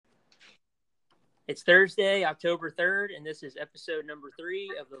It's Thursday, October 3rd, and this is episode number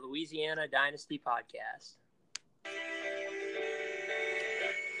 3 of the Louisiana Dynasty podcast.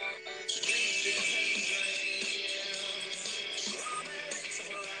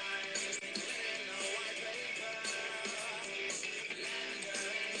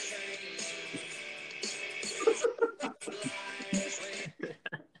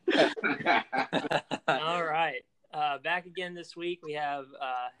 All right. Back again this week, we have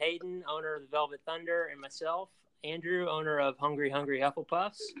Hayden, owner of the Velvet Thunder, and myself, Andrew, owner of Hungry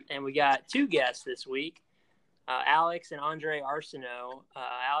Hufflepuffs. And we got two guests this week, Alex and Andre Arsenault.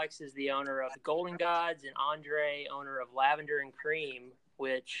 Alex is the owner of the Golden Gods, and Andre, owner of Lavender and Cream,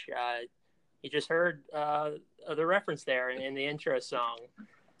 which you just heard the reference there in the intro song.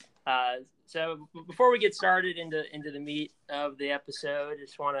 So before we get started into the meat of the episode, I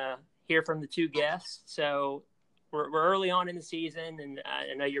just want to hear from the two guests. So we're early on in the season, and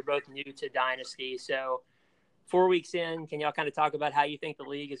I know you're both new to Dynasty. So 4 weeks in, can y'all kind of talk about how you think the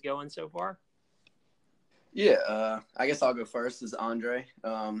league is going so far? Yeah, I guess I'll go first as Andre.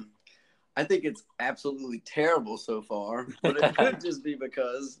 I think it's absolutely terrible so far, but it could just be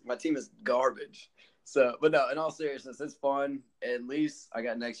because my team is garbage. So, but no, in all seriousness, it's fun. At least I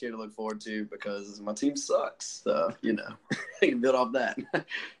got next year to look forward to because my team sucks. So, I can build off that.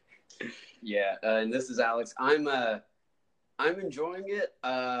 Yeah, and this is Alex. I'm enjoying it.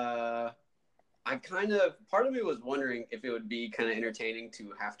 Part of me was wondering if it would be kind of entertaining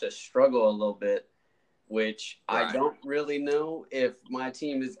to have to struggle a little bit, which right. I don't really know if my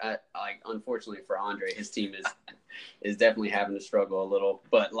team is unfortunately for Andre, his team is definitely having to struggle a little,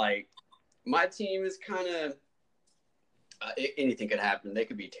 but my team is kind of anything could happen. They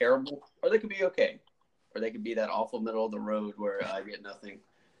could be terrible or they could be okay, or they could be that awful middle of the road where I get nothing.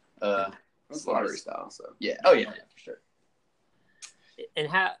 It's lottery style, so yeah. Oh yeah, for sure. And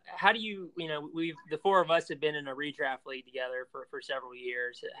how do you the four of us have been in a redraft league together for several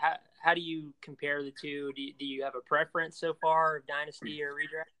years. How do you compare the two? Do you have a preference so far of Dynasty or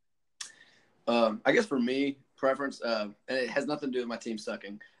redraft? I guess for me, preference, and it has nothing to do with my team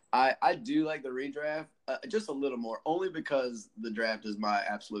sucking. I do like the redraft just a little more, only because the draft is my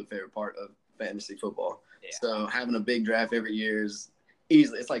absolute favorite part of fantasy football. Yeah. So having a big draft every year is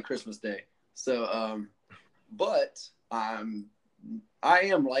easily, it's like Christmas Day. So, but I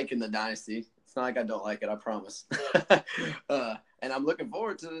am liking the Dynasty. It's not like I don't like it, I promise. And I'm looking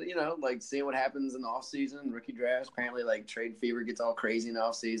forward to, seeing what happens in the offseason, rookie drafts. Apparently, trade fever gets all crazy in the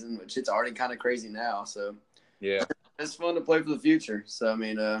offseason, which it's already kind of crazy now. So, yeah, it's fun to play for the future. So,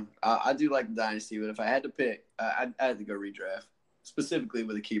 I do like the Dynasty, but if I had to pick, I'd have to go redraft, specifically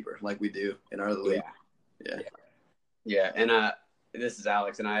with a keeper like we do in our other league. Yeah, and this is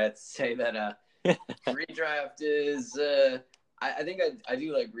Alex, and I had to say that redraft is I think I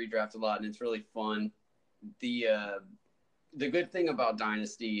do like redraft a lot, and it's really fun. The good thing about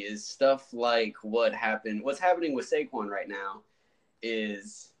Dynasty is stuff like what's happening with Saquon right now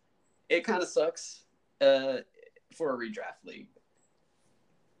is it kind of sucks for a redraft league,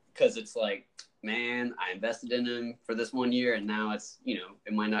 because it's man, I invested in him for this 1 year, and now it's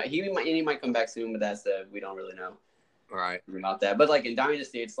it might not, he might come back soon, but we don't really know. Right. About that. But in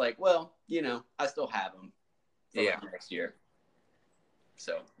Dynasty, it's well, I still have them for next year.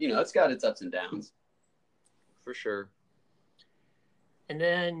 So, it's got its ups and downs. For sure. And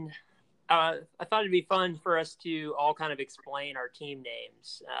then I thought it'd be fun for us to all kind of explain our team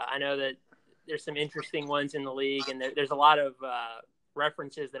names. I know that there's some interesting ones in the league, and there's a lot of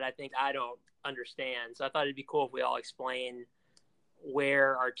references that I think I don't understand. So I thought it'd be cool if we all explain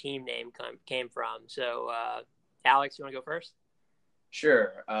where our team name came from. So, Alex, you want to go first?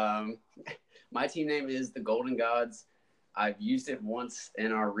 Sure. My team name is the Golden Gods. I've used it once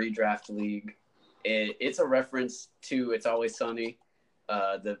in our redraft league. It's a reference to It's Always Sunny.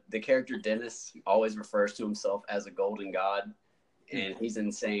 The character Dennis always refers to himself as a golden god, and he's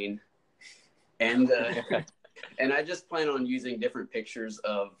insane. And and I just plan on using different pictures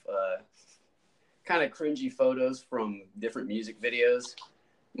of kind of cringy photos from different music videos.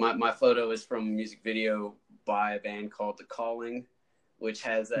 My photo is from a music video by a band called The Calling, which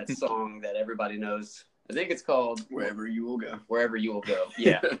has that song that everybody knows. I think it's called Wherever You Will Go. Wherever You Will Go.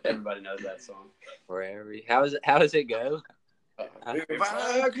 Yeah, everybody knows that song. How does it go? If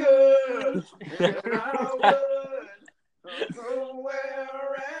I could, then I would go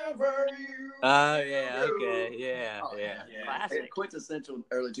wherever you Oh, yeah, okay, yeah. Classic. Quintessential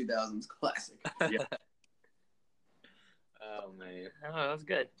early 2000s classic. Yeah. Oh, man. Oh, that was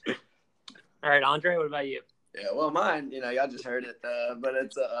good. All right, Andre, what about you? Yeah, well, mine, y'all just heard it, but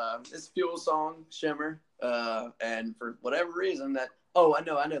it's Fuel song, Shimmer, and for whatever reason that Oh, I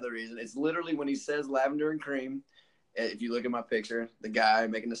know the reason. It's literally when he says lavender and cream. If you look at my picture, the guy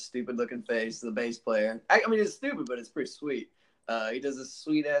making a stupid looking face, the bass player. I mean, it's stupid, but it's pretty sweet. He does this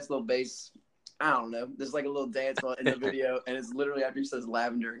sweet ass little bass. I don't know. There's like a little dance in the video, and it's literally after he says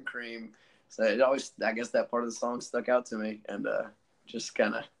lavender and cream. So it always, I guess that part of the song stuck out to me, and just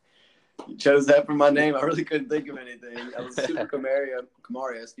kind of chose that for my name. I really couldn't think of anything. I was Super Camario,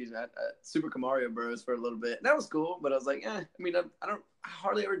 excuse me, Super Camario Bros for a little bit. And that was cool, but I was like, I mean, I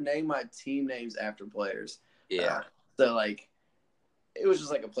hardly ever name my team names after players. Yeah. So like, it was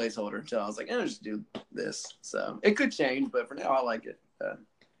just like a placeholder until I was like, I'll just do this. So it could change, but for now, I like it.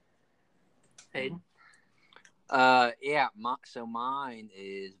 Hayden? Yeah. So mine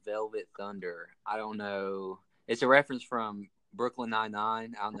is Velvet Thunder. I don't know. It's a reference from Brooklyn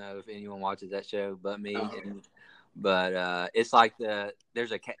Nine-Nine. I don't know if anyone watches that show but me. But it's like the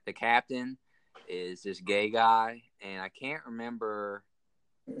captain is this gay guy, and I can't remember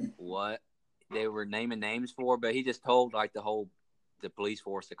what they were naming names for, but he just told like the police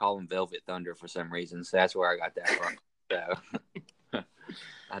force to call him Velvet Thunder for some reason. So that's where I got that from. So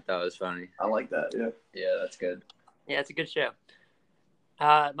I thought it was funny. I like that. Yeah. Yeah, that's good. Yeah, it's a good show.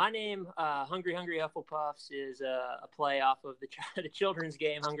 My name, Hungry Hungry Hufflepuffs, is a play off of the children's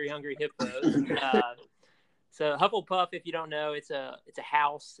game Hungry Hungry Hippos. So Hufflepuff, if you don't know, it's a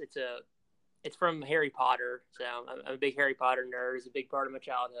house. It's from Harry Potter. So I'm a big Harry Potter nerd. It's a big part of my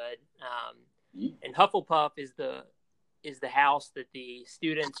childhood. And Hufflepuff is the house that the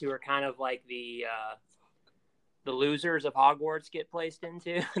students who are kind of like the losers of Hogwarts get placed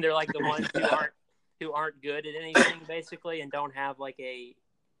into. They're like the ones who aren't good at anything basically and don't have like a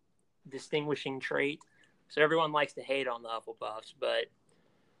distinguishing trait. So everyone likes to hate on the Hufflepuffs, but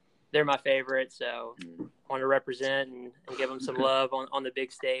they're my favorite. So I want to represent and give them some love on the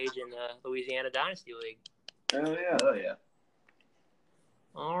big stage in the Louisiana Dynasty League. Oh yeah.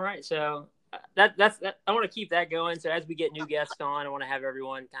 All right. So that's I want to keep that going. So as we get new guests on, I want to have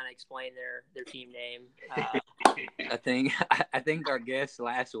everyone kind of explain their team name. I think our guest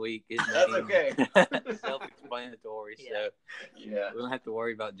last week is That's okay. Self-explanatory, Yeah. So we don't have to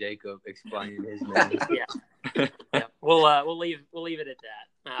worry about Jacob explaining his name. Yeah. We'll leave it at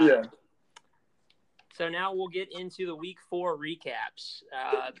that. Yeah. So now we'll get into the week 4 recaps.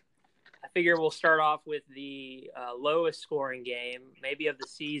 I figure we'll start off with the lowest scoring game, maybe of the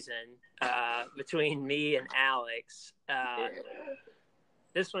season, between me and Alex.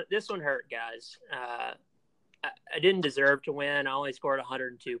 This one hurt, guys. I didn't deserve to win. I only scored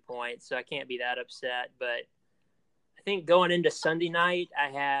 102 points, so I can't be that upset. But I think going into Sunday night, I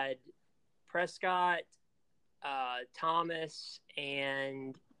had Prescott, Thomas,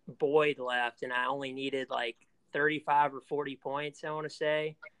 and Boyd left, and I only needed like 35 or 40 points, I want to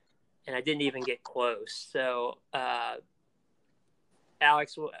say. And I didn't even get close. So,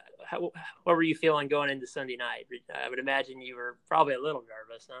 Alex, what were you feeling going into Sunday night? I would imagine you were probably a little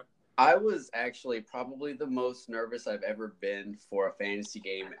nervous, huh? I was actually probably the most nervous I've ever been for a fantasy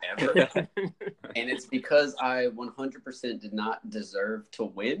game ever. And it's because I 100% did not deserve to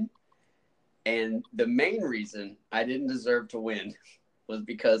win. And the main reason I didn't deserve to win was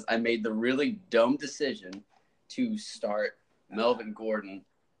because I made the really dumb decision to start Melvin Gordon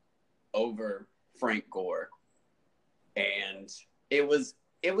over Frank Gore. And it was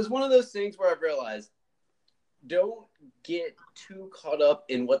one of those things where I realized, don't get too caught up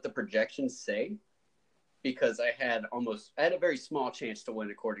in what the projections say, because I had a very small chance to win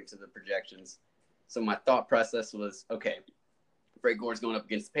according to the projections. So my thought process was, okay, Frank Gore's going up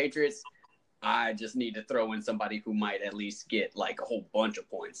against the Patriots. I just need to throw in somebody who might at least get like a whole bunch of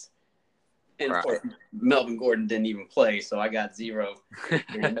points. And of course, Melvin Gordon didn't even play, so I got 0.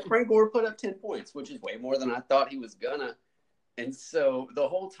 And Frank Gore put up 10 points, which is way more than I thought he was gonna. And so the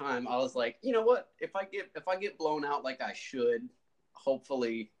whole time I was like, you know what? If I get blown out like I should,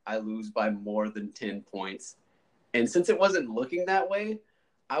 hopefully I lose by more than 10 points. And since it wasn't looking that way,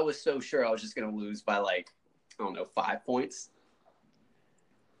 I was so sure I was just gonna lose by like, I don't know, 5 points.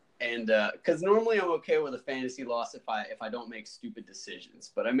 And because normally I'm okay with a fantasy loss if I don't make stupid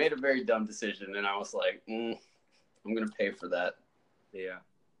decisions, but I made a very dumb decision, and I was like, I'm gonna pay for that. Yeah.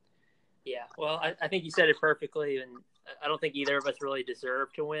 Yeah. Well, I think you said it perfectly, and I don't think either of us really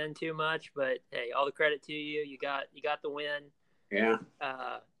deserve to win too much. But hey, all the credit to you. You got the win. Yeah.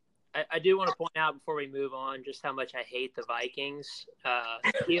 I do want to point out before we move on just how much I hate the Vikings.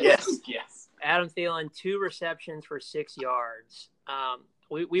 Yes. Adam Thielen, 2 receptions for 6 yards.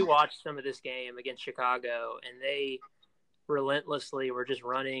 We watched some of this game against Chicago, and they relentlessly were just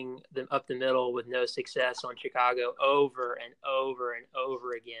running them up the middle with no success on Chicago over and over and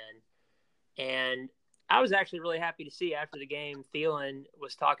over again. And I was actually really happy to see after the game, Thielen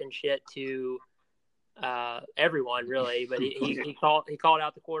was talking shit to everyone really, but he called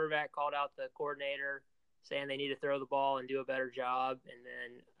out the quarterback, called out the coordinator, saying they need to throw the ball and do a better job. And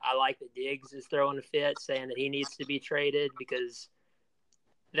then I like that Diggs is throwing a fit, saying that he needs to be traded because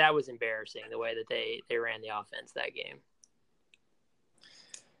that was embarrassing the way that they ran the offense that game.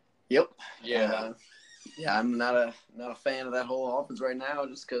 Yep. Yeah. Yeah, I'm not a fan of that whole offense right now,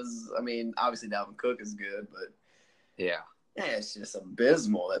 just because I mean, obviously Dalvin Cook is good, but yeah, it's just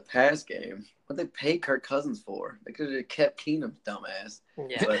abysmal that pass game. What they pay Kirk Cousins for? They could have kept Keenum's dumbass.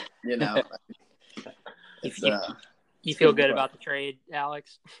 Yeah, but you feel good about the trade,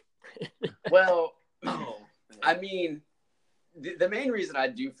 Alex? Well, I mean, the main reason I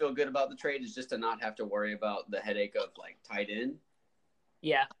do feel good about the trade is just to not have to worry about the headache of like tight end.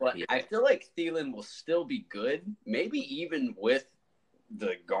 Yeah. But I feel like Thielen will still be good, maybe even with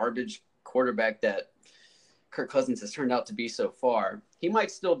the garbage quarterback that Kirk Cousins has turned out to be so far. He might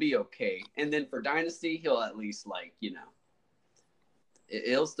still be okay. And then for Dynasty, he'll at least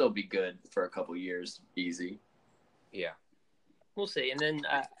it'll still be good for a couple years, easy. Yeah. We'll see. And then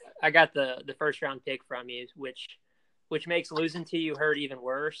I got the first round pick from you, which makes losing to you hurt even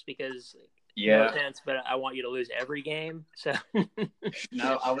worse because no offense, but I want you to lose every game. So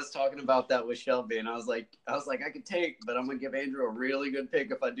no, I was talking about that with Shelby, and I was like, I could take, but I'm gonna give Andrew a really good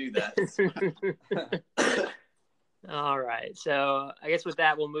pick if I do that. All right. So I guess with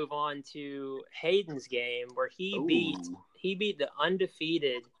that, we'll move on to Hayden's game where he beat the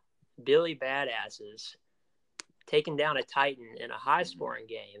undefeated Billy Badasses, taking down a Titan in a high-scoring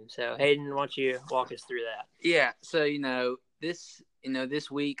game. So, Hayden, why don't you walk us through that? Yeah. So, this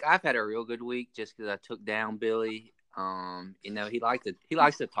week I've had a real good week just because I took down Billy. He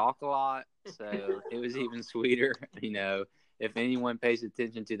likes to talk a lot, so it was even sweeter. If anyone pays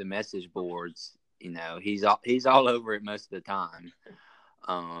attention to the message boards, he's all over it most of the time.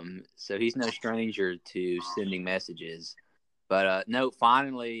 So he's no stranger to sending messages. But no,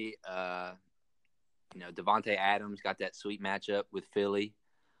 finally, Devontae Adams got that sweet matchup with Philly.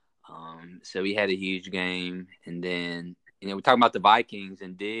 So he had a huge game. And then, we're talking about the Vikings,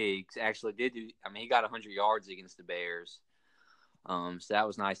 and Diggs actually he got 100 yards against the Bears. So that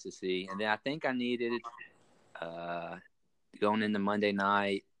was nice to see. And then I think I needed, going into Monday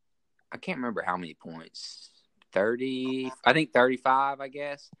night, I can't remember how many points. 30, I think 35, I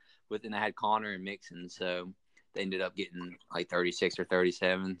guess. But then I had Connor and Mixon, so they ended up getting like 36 or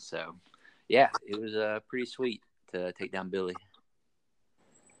 37. So, yeah, it was pretty sweet to take down Billy.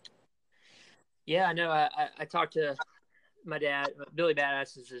 Yeah, I know. I talked to my dad. Billy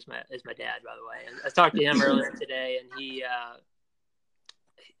Badass is my dad, by the way. And I talked to him earlier today, and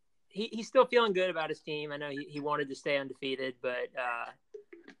he's still feeling good about his team. I know he wanted to stay undefeated, but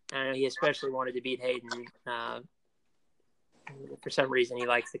I know he especially wanted to beat Hayden. For some reason, he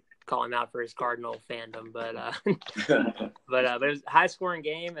likes to call him out for his Cardinal fandom, but it was a high scoring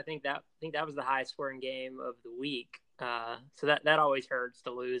game. I think that was the highest scoring game of the week. So that always hurts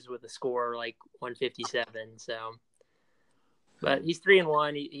to lose with a score like 157. So, but he's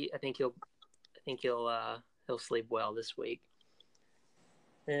 3-1. I think he'll sleep well this week.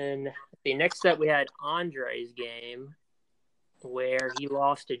 And the next up, we had Andre's game where he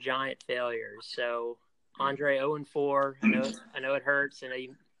lost to giant failures. So Andre 0-4. I know it hurts. I know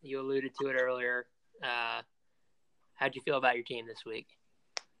you alluded to it earlier. How'd you feel about your team this week?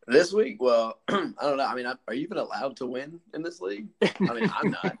 This week? Well, I don't know. I mean, are you even allowed to win in this league? I mean,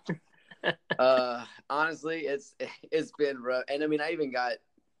 I'm not. Honestly, it's been rough. And I mean, I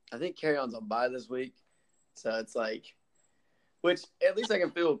think Carry-On's on bye this week. So it's like, which at least I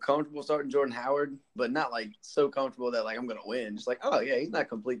can feel comfortable starting Jordan Howard, but not like so comfortable that like I'm going to win. Just like, oh yeah, he's not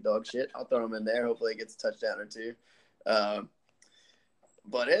complete dog shit. I'll throw him in there. Hopefully he gets a touchdown or two.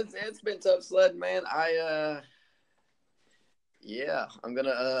 But it's been tough sledding, man. I'm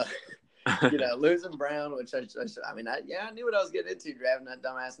gonna losing Brown, which I knew what I was getting into drafting that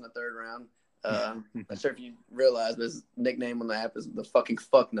dumbass in the third round. Not sure if you realize his nickname on the app is the fucking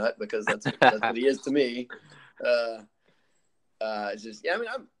fuck nut because that's what he is to me. I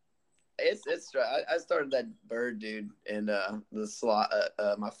started that Bird dude in the slot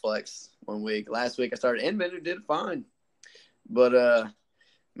my flex one week. Last week I started Inman, who did fine, but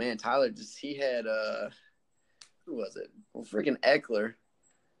man, Tyler he had who was it? Well, freaking Eckler.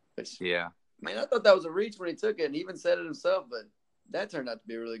 Which, yeah, man, I thought that was a reach when he took it, and he even said it himself. But that turned out to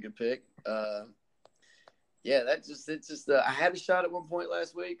be a really good pick. I had a shot at one point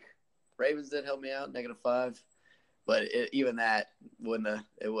last week. Ravens did help me out, -5, but even that wouldn't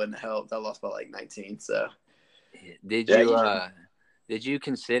have helped. I lost by like 19. So did Did you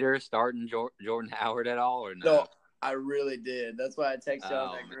consider starting Jordan Howard at all, or no? No, I really did. That's why I texted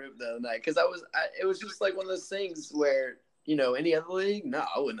y'all in that group the other night, because it was just like one of those things where, any other league, no,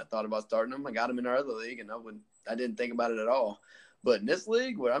 I wouldn't have thought about starting him. I got him in our other league, and I didn't think about it at all. But in this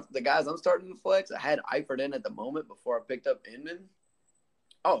league, where the guys I'm starting to flex, I had Eifert in at the moment before I picked up Inman.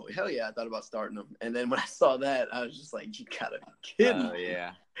 Oh, hell yeah, I thought about starting him. And then when I saw that, I was just like, you gotta be kidding. Oh,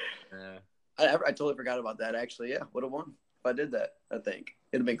 yeah. I totally forgot about that, actually. Yeah, would have won if I did that, I think.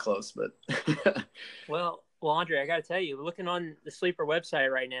 It would have been close, but. Well, Andre, I got to tell you, looking on the Sleeper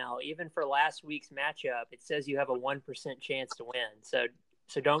website right now, even for last week's matchup, it says you have a 1% chance to win. So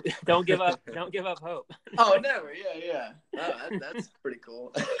don't give up. Don't give up hope. Oh, never. Yeah. Oh, that's pretty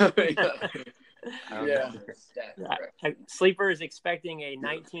cool. Yeah. Sleeper is expecting a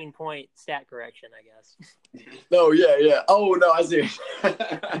 19-point stat correction, I guess. Oh, yeah. Oh, no, I see.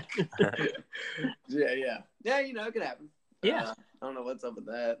 Yeah. Yeah, it could happen. Yeah. I don't know what's up with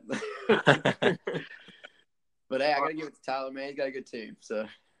that. But, hey, I got to give it to Tyler, man. He's got a good team, so.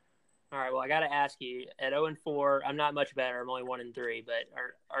 All right, well, I got to ask you, at 0-4, I'm not much better. I'm only 1-3, but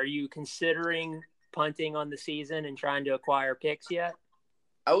are you considering punting on the season and trying to acquire picks yet?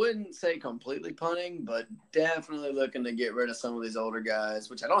 I wouldn't say completely punting, but definitely looking to get rid of some of these older guys,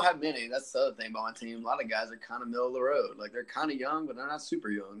 which I don't have many. That's the other thing about my team. A lot of guys are kind of middle of the road. Like, they're kind of young, but they're not super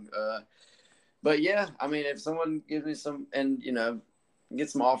young. But, yeah, I mean, if someone gives me some – and, get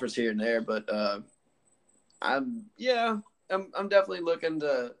some offers here and there, but I'm definitely looking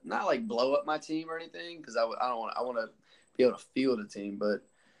to not like blow up my team or anything, because I want to be able to field a team, but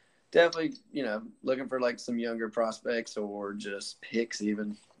definitely looking for like some younger prospects or just picks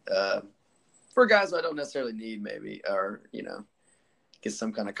even for guys I don't necessarily need, maybe, or get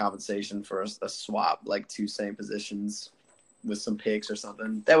some kind of compensation for a swap, like two same positions with some picks or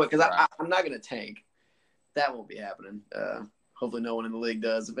something. That way, because I'm not gonna tank. That won't be happening. Hopefully, no one in the league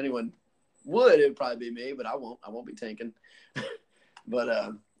does. If anyone would, it would probably be me, but I won't be tanking.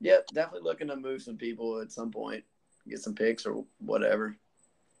 But yeah, definitely looking to move some people at some point, get some picks or whatever.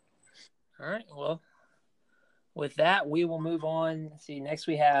 All right, well, with that, we will move on. See, next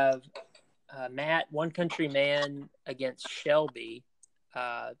we have Matt, One Country Man, against Shelby.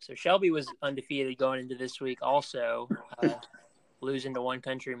 So Shelby was undefeated going into this week also, losing to One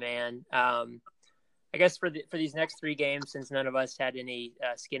Country Man. I guess for these next three games, since none of us had any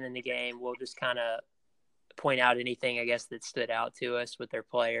skin in the game, we'll just kind of point out anything, I guess, that stood out to us with their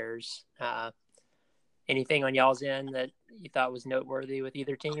players. Anything on y'all's end that you thought was noteworthy with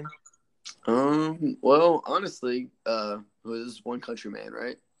either team? Well, honestly, it was One Country Man,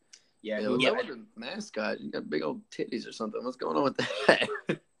 right? Yeah. That was a mascot. You got big old titties or something. What's going on with that?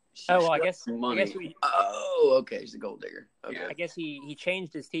 Oh, well, I guess we. Oh, okay. He's a gold digger. Okay. Yeah, I guess he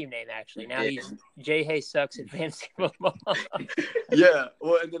changed his team name, actually. Now he's J. Hay Sucks at Fantasy Football. Yeah.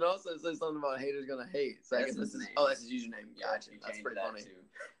 Well, and then also it says something about haters gonna hate. So I guess that's his username. Gotcha. That's pretty funny. Too.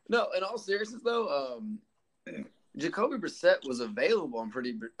 No, in all seriousness though, Jacoby Brissett was available. I'm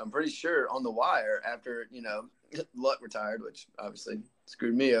pretty sure on the wire after Luck retired, which obviously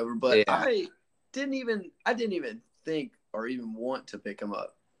screwed me over. But yeah. I didn't even think or even want to pick him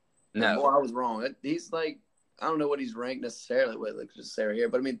up. No, I was wrong. He's like, I don't know what he's ranked necessarily with, like just Sarah here,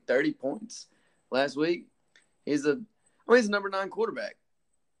 but I mean 30 points last week. He's a number 9 quarterback.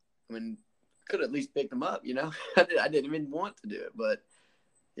 I mean, could at least pick him up, I didn't even want to do it, but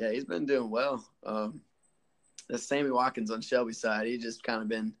yeah, he's been doing well. That's Sammy Watkins on Shelby's side. He just kind of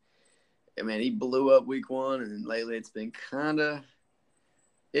been, he blew up week 1, and lately it's been kind of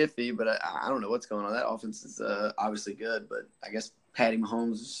iffy, but I don't know what's going on. That offense is obviously good, but I guess Patty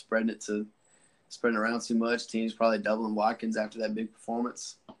Mahomes is spreading around too much. Team's probably doubling Watkins after that big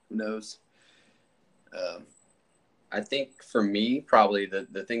performance. Who knows? I think for me, probably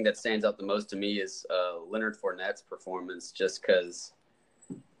the thing that stands out the most to me is Leonard Fournette's performance, just because,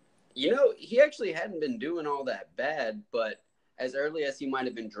 he actually hadn't been doing all that bad, but as early as he might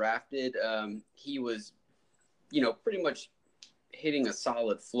have been drafted, he was, pretty much hitting a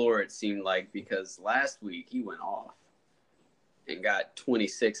solid floor, it seemed like, because last week he went off and got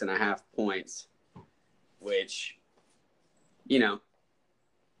 26.5 points, which, and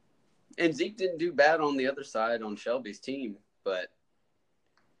Zeke didn't do bad on the other side on Shelby's team, but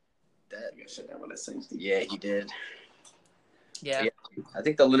that, yeah, he did. Yeah. I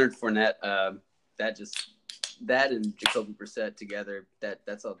think the Leonard Fournette, that and Jacoby Brissett together,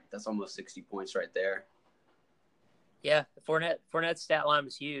 that's almost 60 points right there. Yeah, Fournette's stat line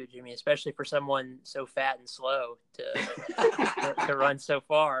was huge. Especially for someone so fat and slow to run so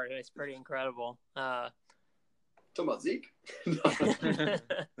far. It's pretty incredible. Talking about Zeke?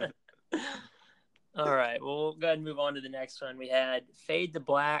 All right. Well, we'll go ahead and move on to the next one. We had Fade to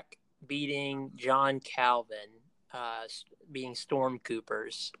Black beating John Calvin, being Storm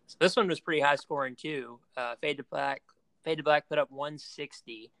Coopers. So this one was pretty high scoring too. Fade to Black put up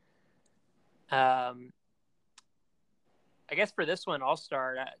 160. I guess for this one, I'll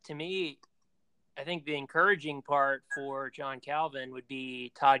start. To me, I think the encouraging part for John Calvin would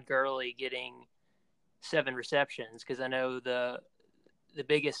be Todd Gurley getting 7 receptions, because I know the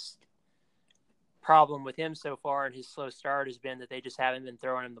biggest problem with him so far in his slow start has been that they just haven't been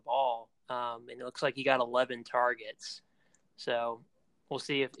throwing him the ball. And it looks like he got 11 targets. So we'll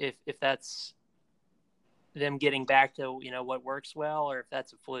see if that's them getting back to, what works well, or if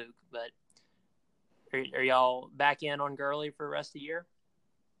that's a fluke. But are y'all back in on Gurley for the rest of the year?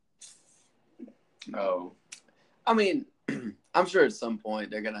 Oh, I mean, I'm sure at some point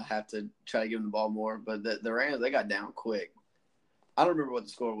they're going to have to try to give him the ball more, but the Rams, they got down quick. I don't remember what the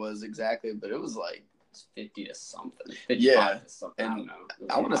score was exactly, but it was like 50 to something. 55 to something. And I don't know.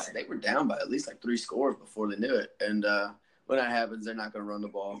 I want to say they were down by at least like 3 scores before they knew it. And when that happens, they're not going to run the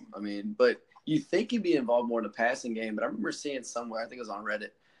ball. I mean, but you think he'd be involved more in the passing game, but I remember seeing somewhere, I think it was on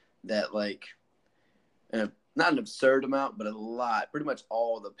Reddit, that like not an absurd amount, but a lot. Pretty much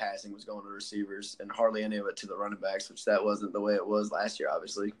all the passing was going to receivers and hardly any of it to the running backs, which that wasn't the way it was last year.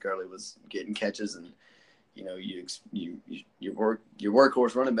 Obviously, Gurley was getting catches, and your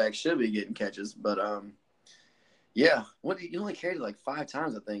workhorse running back should be getting catches. But yeah, you only carried it like 5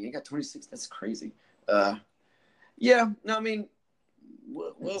 times. I think he got 26. That's crazy. Yeah, no, I mean,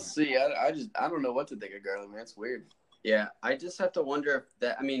 we'll see. I don't know what to think of Gurley, man. It's weird. Yeah, I just have to wonder if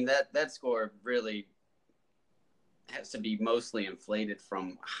that score really has to be mostly inflated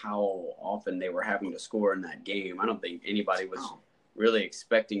from how often they were having to score in that game. I don't think anybody was really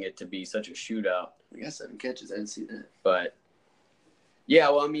expecting it to be such a shootout. We got 7 catches. I didn't see that. But yeah,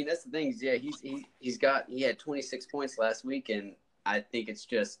 well, I mean, that's the thing. Yeah, he had 26 points last week, and I think it's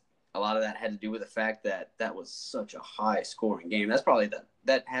just a lot of that had to do with the fact that was such a high scoring game. That's probably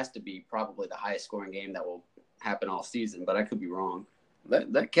that has to be probably the highest scoring game that will happen all season, but I could be wrong.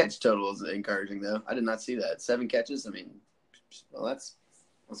 That catch total is encouraging, though. I did not see that. 7 catches. I mean, well, that's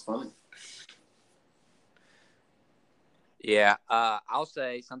fine. Yeah, I'll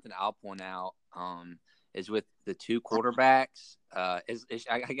say something I'll point out is with the 2 quarterbacks. I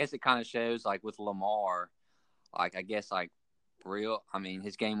guess it kind of shows, like, with Lamar, like, I guess, like, I mean,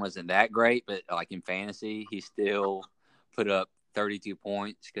 his game wasn't that great, but, like, in fantasy, he still put up 32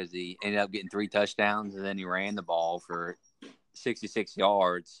 points because he ended up getting 3 touchdowns, and then he ran the ball for 66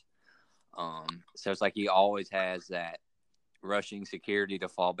 yards. So it's like he always has that rushing security to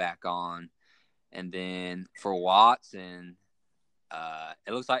fall back on. And then for Watson,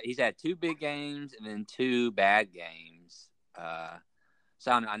 it looks like he's had 2 big games and then 2 bad games.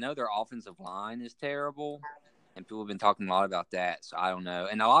 So I know their offensive line is terrible, and people have been talking a lot about that. So I don't know.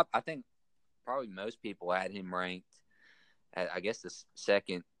 And I think probably most people had him ranked at, I guess, the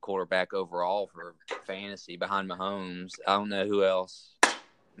 2nd quarterback overall for fantasy behind Mahomes. I don't know who else,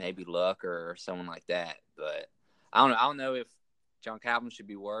 maybe Luck or someone like that. But I don't know if John Calvin should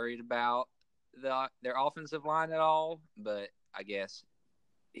be worried about their offensive line at all. But I guess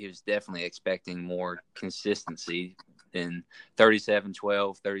he was definitely expecting more consistency than 37,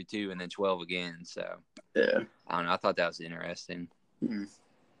 12, 32, and then 12 again. So yeah, I don't know. I thought that was interesting. Mm-hmm.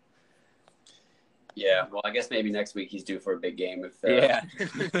 Yeah, well, I guess maybe next week he's due for a big game if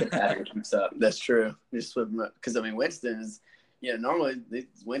the pattern keeps up. That's true. Just flip him up because I mean Winston is, normally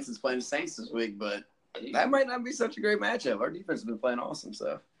Winston's playing the Saints this week, but that might not be such a great matchup. Our defense has been playing awesome,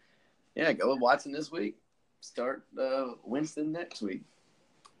 so yeah, go with Watson this week. Start Winston next week.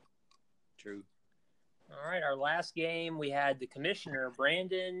 True. All right, our last game we had the commissioner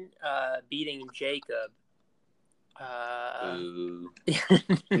Brandon beating Jacob.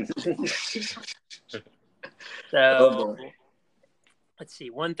 So let's see,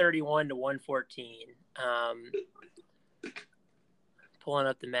 131 to 114. Pulling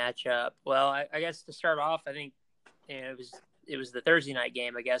up the matchup. Well, I guess to start off, I think it was the Thursday night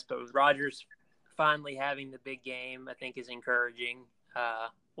game, I guess, but with Rodgers finally having the big game, I think is encouraging.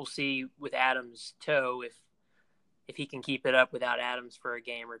 We'll see with Adams' toe if he can keep it up without Adams for a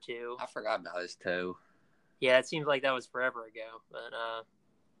game or 2. I forgot about his toe. Yeah, it seems like that was forever ago. But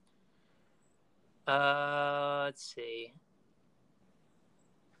let's see.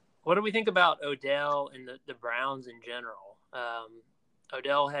 What do we think about Odell and the Browns in general?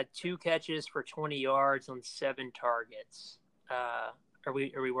 Odell had 2 catches for 20 yards on 7 targets. Are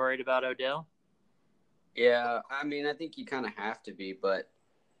we worried about Odell? Yeah, I mean, I think you kind of have to be, but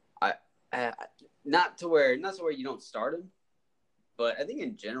not to where you don't start him. But I think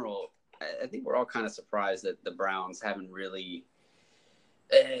in general, I think we're all kind of surprised that the Browns haven't really.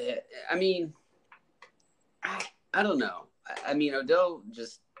 I mean, I don't know. I mean, Odell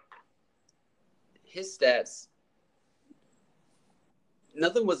just his stats.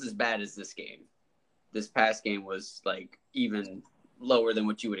 Nothing was as bad as this game. This past game was like even lower than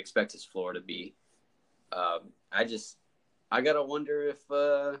what you would expect his floor to be. I gotta wonder if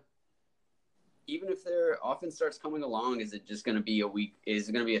even if their offense starts coming along, is it just gonna be a week? Is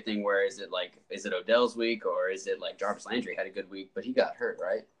it gonna be a thing where is it Odell's week, or is it like Jarvis Landry had a good week but he got hurt,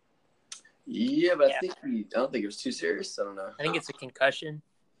 right? Yeah, but I don't think it was too serious. I don't know. I think it's a concussion.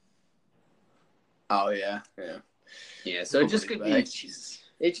 Oh yeah. Yeah. So it just could be. Jesus.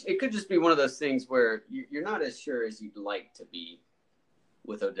 It could just be one of those things where you're not as sure as you'd like to be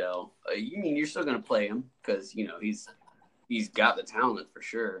with Odell. You're still gonna play him because he's got the talent for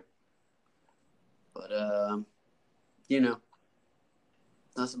sure. But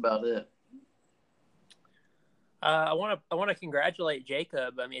that's about it. I want to congratulate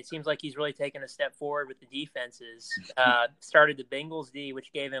Jacob. I mean, it seems like he's really taken a step forward with the defenses. Started the Bengals D,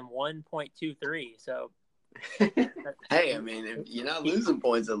 which gave him 1.23. So, hey, I mean, if you're not losing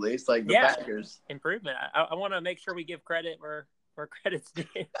points at least, like the Packers. Improvement. I want to make sure we give credit where credit's due.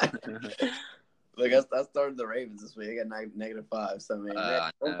 Look, I started the Ravens this week. I got -5. So I mean,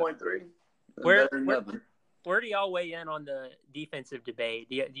 1.3. Where do y'all weigh in on the defensive debate?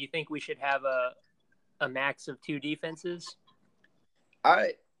 Do you think we should have a max of 2 defenses?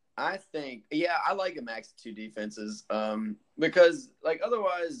 I think, I like a max of 2 defenses because, like,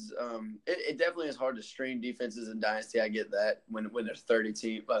 otherwise it definitely is hard to stream defenses in Dynasty. I get that when there's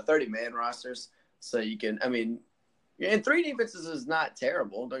 30-man rosters. So you can, I mean, and 3 defenses is not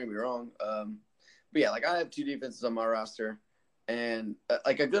terrible. Don't get me wrong. But, yeah, like, I have 2 defenses on my roster. And,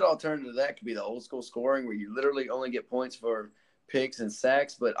 like, a good alternative to that could be the old school scoring where you literally only get points for picks and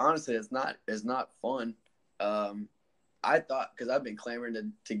sacks. But, honestly, it's not fun. I thought, because I've been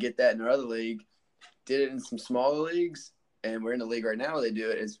clamoring to get that in our other league, did it in some smaller leagues, and we're in the league right now where they do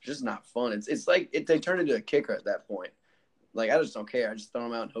it. It's just not fun. It's like they turn into a kicker at that point. Like, I just don't care. I just throw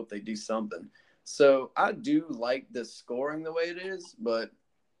them out and hope they do something. So I do like the scoring the way it is, but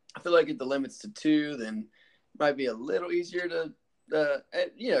I feel like if the limit's to 2, then it might be a little easier to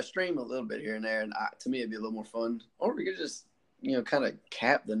stream a little bit here and there. And to me, it'd be a little more fun. Or we could just, kind of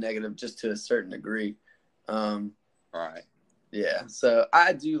cap the negative just to a certain degree. Right. Yeah. So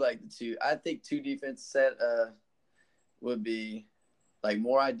I do like the 2. I think 2 defense set would be like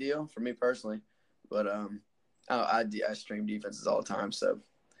more ideal for me personally. But I stream defenses all the time, so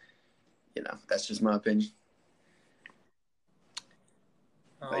that's just my opinion.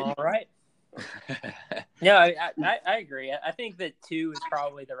 All right. No, I agree. I think that 2 is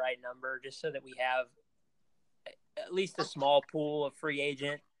probably the right number, just so that we have at least a small pool of free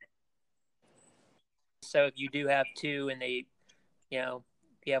agent. So if you do have 2 and they, if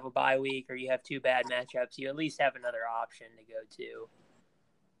you have a bye week or you have 2 bad matchups, you at least have another option to go to.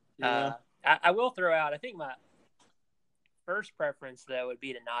 Yeah. I will throw out, I think my first preference, though, would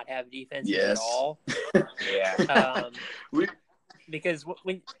be to not have defenses at all. Yeah. Because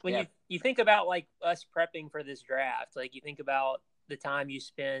when you think about, like, us prepping for this draft, like, you think about the time you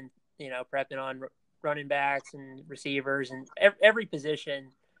spend, prepping on running backs and receivers and every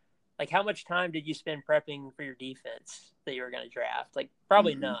position. Like, how much time did you spend prepping for your defense that you were going to draft? Like,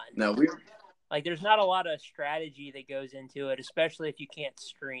 probably none. No, like, there's not a lot of strategy that goes into it, especially if you can't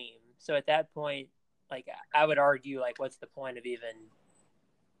stream. So at that point, like, I would argue, like, what's the point of even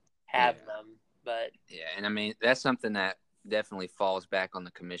having them? But yeah, and I mean, that's something that definitely falls back on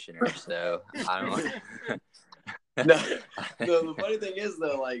the commissioner. So I don't know. No, the funny thing is,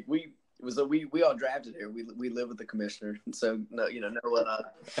 though, like, we all drafted here. We live with the commissioner, so no,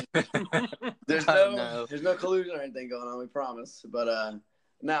 there's no collusion or anything going on. We promise. But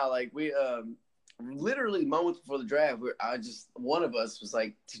now, like, we literally moments before the draft, one of us was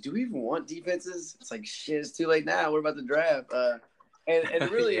like, "Do we even want defenses?" It's like, shit, it's too late now. We're about to draft,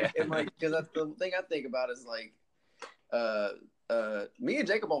 and really, and like, because that's the thing I think about is like, me and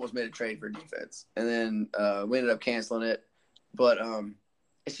Jacob almost made a trade for defense, and then we ended up canceling it, but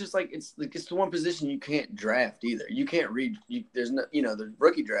it's just like it's the one position you can't draft either. You can't read. There's no, the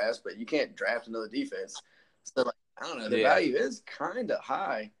rookie drafts, but you can't draft another defense. So, like, I don't know. The value is kind of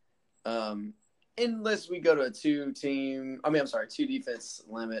high, unless we go to a 2 defense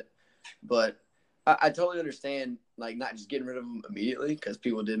limit. But I totally understand, like, not just getting rid of them immediately because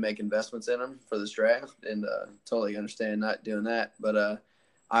people did make investments in them for this draft, and totally understand not doing that. But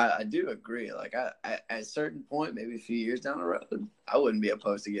I do agree. Like, at a certain point, maybe a few years down the road, I wouldn't be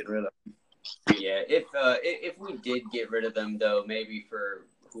opposed to getting rid of them. Yeah, if we did get rid of them, though, maybe for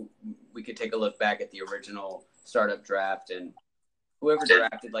we could take a look back at the original startup draft, and whoever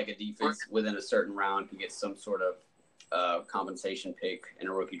drafted like a defense within a certain round could get some sort of compensation pick in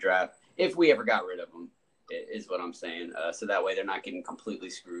a rookie draft if we ever got rid of them, is what I'm saying. So that way they're not getting completely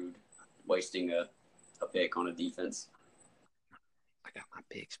screwed, wasting a pick on a defense. I got my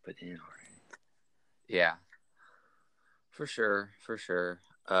picks put in already. Yeah, for sure.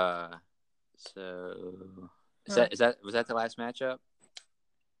 So was that the last matchup?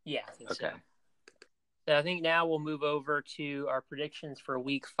 Yeah, I think okay. So I think now we'll move over to our predictions for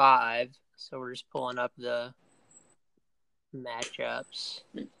Week 5. So we're just pulling up the matchups.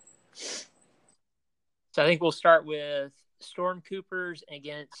 So I think we'll start with Storm Coopers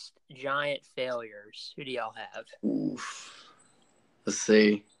against Giant Failures. Who do y'all have? Oof. Let's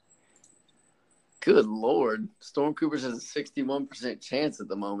see. Good Lord. Storm Coopers has a 61% chance at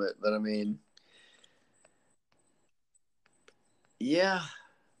the moment. But, I mean, yeah,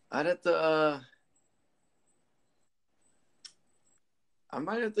 I'd have to I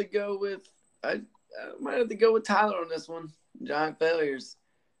might have to go with Tyler on this one. Giant Failures.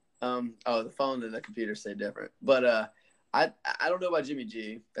 The phone and the computer say different. But I don't know about Jimmy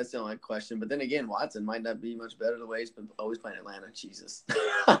G. That's the only question. But then again, Watson might not be much better the way he's been always playing Atlanta. Jesus.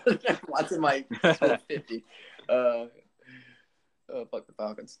 Watson might score 50. Fuck the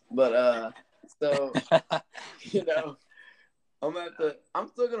Falcons. But so I'm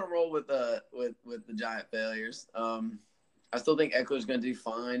still gonna roll with the Giant Failures. I still think Eckler's gonna do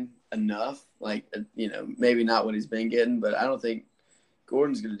fine enough. Like maybe not what he's been getting, but I don't think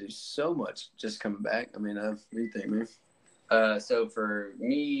Gordon's going to do so much just coming back. I mean, what do you think, man? So for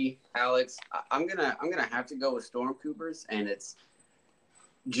me, Alex, I'm gonna have to go with Storm Coopers, and it's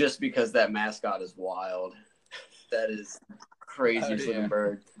just because that mascot is wild. That is craziest looking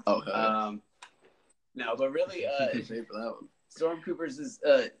bird. Oh, no, but really, Storm Coopers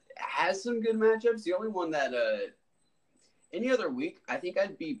has some good matchups. The only one that any other week, I think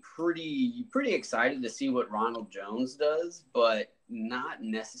I'd be pretty excited to see what Ronald Jones does, but not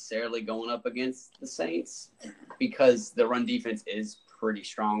necessarily going up against the Saints because the run defense is pretty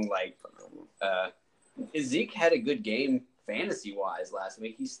strong. Like Zeke had a good game fantasy-wise last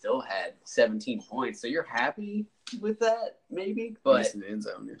week. He still had 17 points, so you're happy with that, maybe? But in the end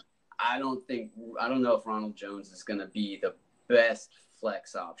zone, yeah. I don't know if Ronald Jones is going to be the best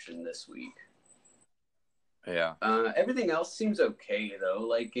flex option this week. Yeah. Everything else seems okay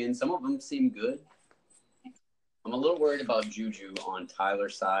though. And some of them seem good. I'm a little worried about Juju on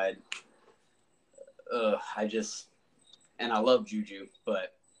Tyler's side. I love Juju,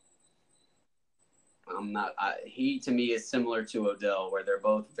 but I'm not. He to me is similar to Odell, where they're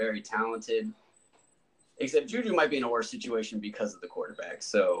both very talented. Except Juju might be in a worse situation because of the quarterback.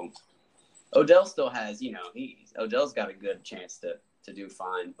 So Odell still has, Odell's got a good chance to do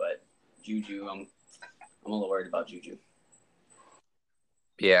fine, but Juju, I'm a little worried about Juju.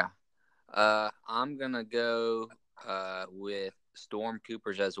 Yeah. I'm going to go with Storm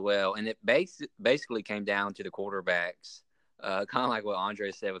Coopers as well. And it basically came down to the quarterbacks. Kind of like what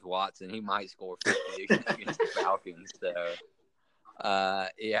Andre said with Watson. He might score 50 against the Falcons. So, I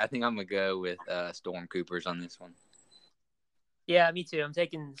think I'm going to go with Storm Coopers on this one. Yeah, me too. I'm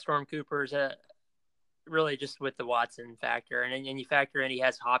taking Storm Coopers really just with the Watson factor. And you factor in he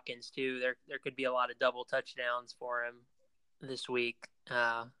has Hopkins too. There could be a lot of double touchdowns for him this week.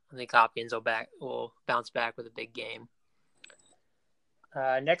 I think Hopkins will bounce back with a big game.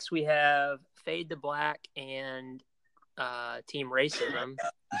 Next we have Fade to Black and Team Racism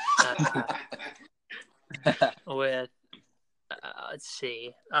with let's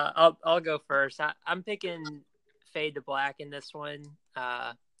see. I'll go first. I'm picking Fade to Black in this one.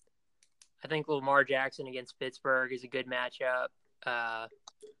 I think Lamar Jackson against Pittsburgh is a good matchup.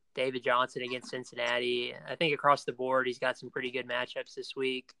 David Johnson against Cincinnati. I think across the board, he's got some pretty good matchups this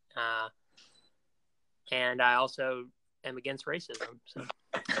week. And I also am against racism. So.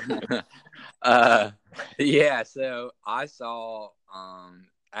 So I saw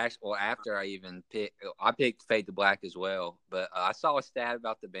after I picked Fade to Black as well, but I saw a stat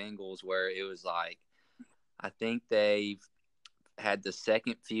about the Bengals where it was like, I think they've had the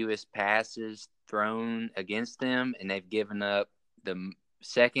second fewest passes thrown against them, and they've given up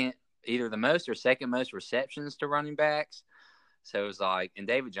either the most or second most receptions to running backs. So it was like, and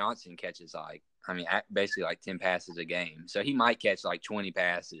David Johnson catches basically 10 passes a game. So he might catch 20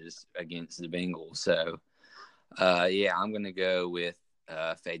 passes against the Bengals. So, I'm going to go with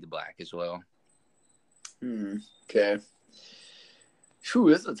Fade to Black as well. Okay.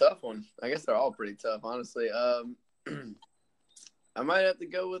 Whew, this is a tough one. I guess they're all pretty tough, honestly. I might have to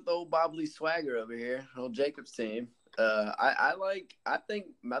go with old Bobley Swagger over here, old Jacob's team. I think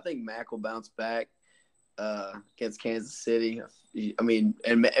Mac will bounce back against Kansas City. I mean,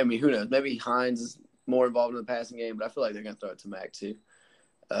 who knows? Maybe Hines is more involved in the passing game, but I feel like they're gonna throw it to Mac too.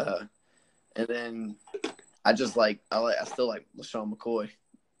 And then I still like LaShawn McCoy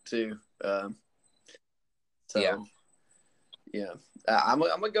too. Yeah. I'm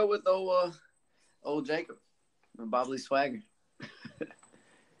gonna go with old Jacob and Bob Lee Swagger.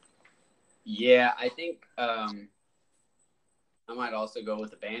 Yeah, I think I might also go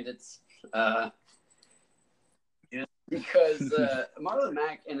with the Bandits. Because Marlon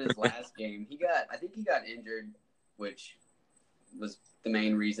Mack in his last game, I think he got injured, which was the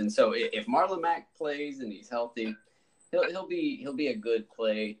main reason. So if Marlon Mack plays and he's healthy, he'll be a good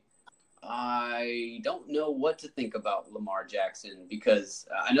play. I don't know what to think about Lamar Jackson because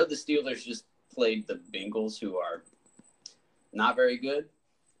I know the Steelers just played the Bengals, who are not very good,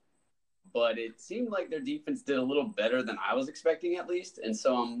 but it seemed like their defense did a little better than I was expecting, at least. And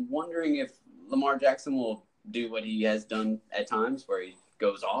so I'm wondering if Lamar Jackson will do what he has done at times where he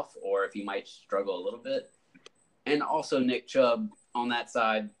goes off, or if he might struggle a little bit. And also Nick Chubb on that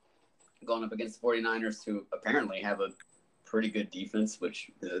side going up against the 49ers, who apparently have a pretty good defense, which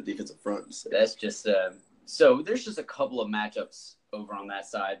defensive front. So that's just so there's just a couple of matchups over on that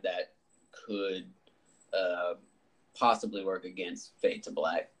side that could possibly work against Fade to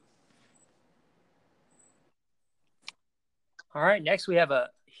Black. All right, next we have a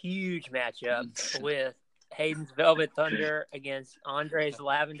huge matchup with Hayden's Velvet Thunder against Andre's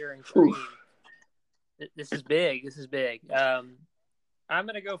Lavender and Cream. This is big. I'm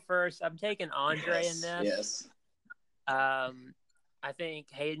going to go first. I'm taking Andre in this. Yes. I think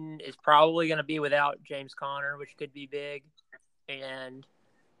Hayden is probably going to be without James Conner, which could be big. And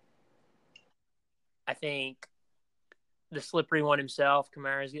I think the slippery one himself,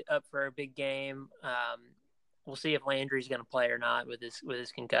 Kamara's up for a big game. We'll see if Landry's going to play or not with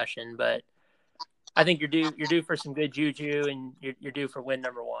his concussion, but I think you're due for some good juju, and you're due for win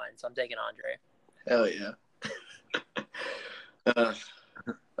number 1. So I'm taking Andre. Hell yeah.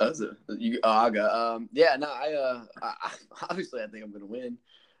 I'll go. I obviously I think I'm gonna win.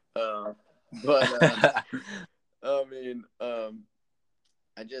 But I mean,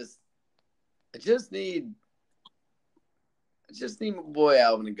 I just need my boy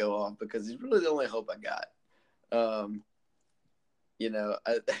Alvin to go off because he's really the only hope I got.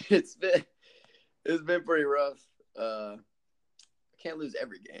 It's been pretty rough. I can't lose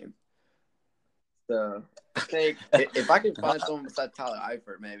every game. So I think if I can find someone besides Tyler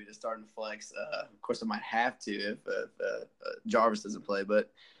Eifert maybe to start in flex, of course I might have to if Jarvis doesn't play, but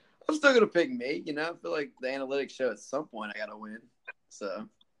I'm still gonna pick me. I feel like the analytics show at some point I gotta win. So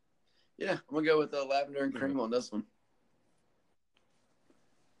yeah, I'm gonna go with Lavender and Cream on this one.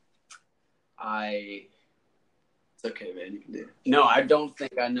 It's okay, man. You can do it. No, I don't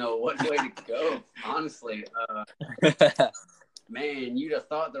think I know what way to go, honestly. Man, you'd have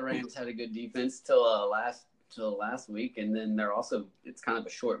thought the Rams had a good defense till last week, and then it's kind of a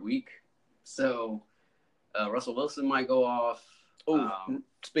short week. So Russell Wilson might go off.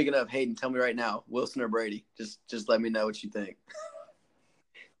 Speaking of Hayden, tell me right now, Wilson or Brady? Just let me know what you think.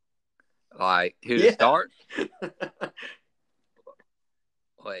 Like who to start?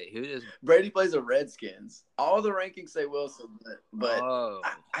 Wait, who does Brady plays the Redskins? All the rankings say Wilson, but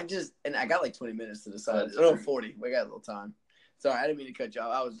I got like 20 minutes to decide. 40. We got a little time. Sorry, I didn't mean to cut you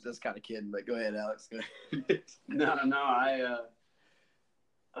off. I was just kind of kidding, but go ahead, Alex. Go ahead. No.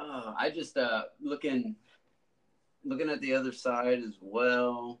 I just looking at the other side as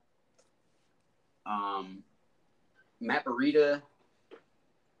well. Matt Breida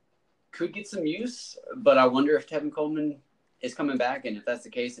could get some use, but I wonder if Tevin Coleman is coming back, and if that's the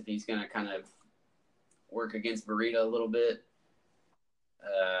case, if he's going to kind of work against Breida a little bit.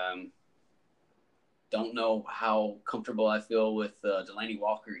 Don't know how comfortable I feel with Delaney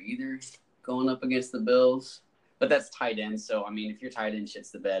Walker either going up against the Bills. But that's tight end. So, I mean, if your tight end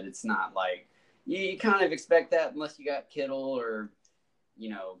shits the bed, it's not like you kind of expect that unless you got Kittle or,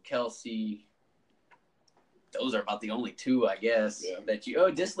 Kelsey. Those are about the only two, I guess, that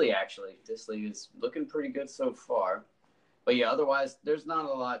Disley, actually. Disley is looking pretty good so far. But, yeah, otherwise, there's not a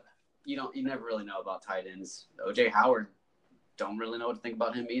lot. You never really know about tight ends. O.J. Howard, don't really know what to think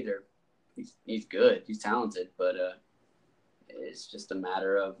about him either. He's good. He's talented, but it's just a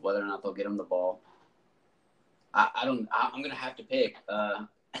matter of whether or not they'll get him the ball. I'm gonna have to pick. You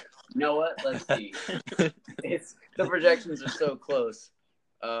know what? Let's see. The projections are so close.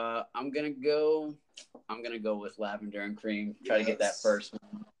 I'm gonna go with Lavender and Cream. Try to get that first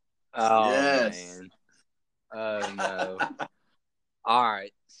one. Oh yes. man. Oh no. All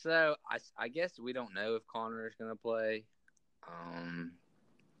right. So I guess we don't know if Connor is going to play. I'm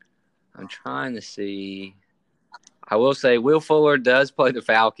trying to see. I will say Will Fuller does play the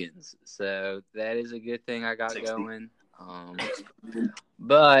Falcons, so that is a good thing I got 60. going.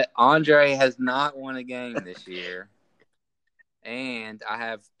 But Andre has not won a game this year, and I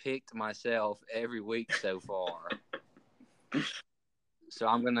have picked myself every week so far. So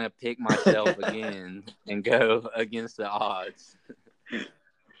I'm going to pick myself again and go against the odds.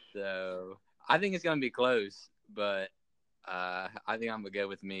 So I think it's going to be close, but I think I'm going to go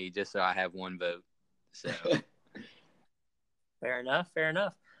with me just so I have one vote. So Fair enough.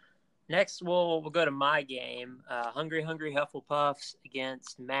 Next, we'll go to my game, Hungry Hufflepuffs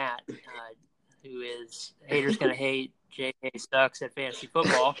against Matt, who is haters gonna hate. JK sucks at fantasy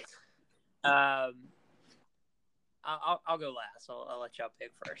football. I'll go last. I'll let y'all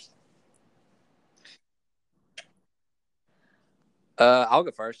pick first. I'll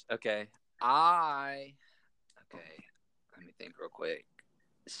go first. Okay. Let me think real quick.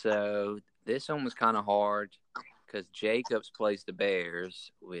 So this one was kind of hard because Jacobs plays the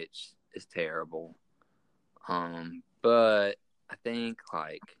Bears, which is terrible. But I think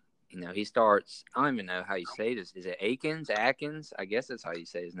he starts. I don't even know how you say this. Is it Atkins? I guess that's how you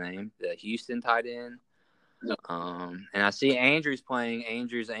say his name. The Houston tight end. And I see Andrews playing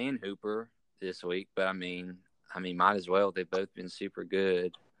Andrews and Hooper this week, but I mean, might as well. They've both been super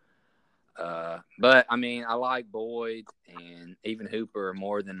good. But I mean, I like Boyd and even Hooper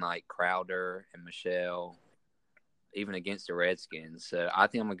more than like Crowder and Michelle, even against the Redskins. So I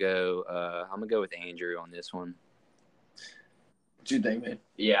think I'm gonna go with Andrew on this one. What you think, man?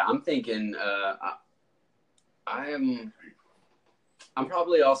 Yeah, I'm thinking. I'm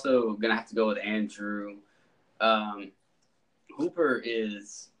probably also gonna have to go with Andrew. Hooper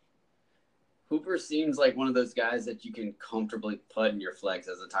seems like one of those guys that you can comfortably put in your flex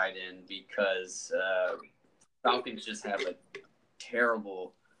as a tight end because Falcons just have a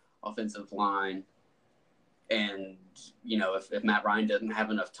terrible offensive line. And, if Matt Ryan doesn't have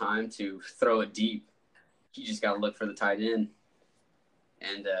enough time to throw it deep, you just got to look for the tight end.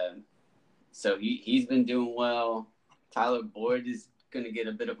 And so he's been doing well. Tyler Boyd is going to get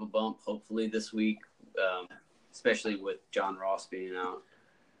a bit of a bump, hopefully, this week, especially with John Ross being out.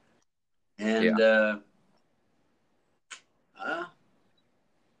 And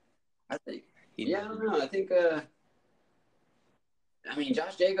I think, I don't know. I think,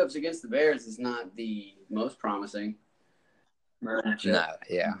 Josh Jacobs against the Bears is not the most promising. No,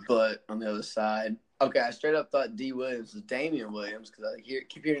 yeah. But on the other side, okay, I straight up thought D. Williams was Damian Williams because I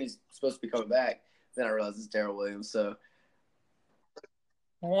keep hearing he's supposed to be coming back. Then I realized it's Darrell Williams. So,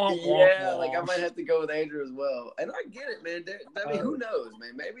 yeah, I might have to go with Andrew as well. And I get it, man. Who knows,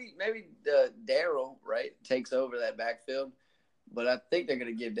 man? Maybe Darrell, right, takes over that backfield. But I think they're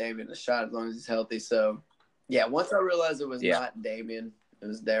going to give Damian a shot as long as he's healthy. So, yeah, once I realized it was not Damian, it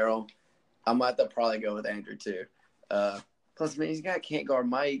was Darrell, I might have to probably go with Andrew too. Plus, man, he's got can't guard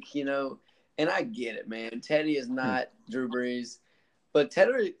Mike, and I get it, man. Teddy is not Drew Brees. But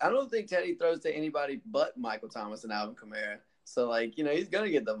I don't think Teddy throws to anybody but Michael Thomas and Alvin Kamara. So, he's going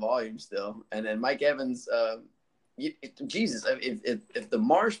to get the volume still. And then Mike Evans, Jesus, if the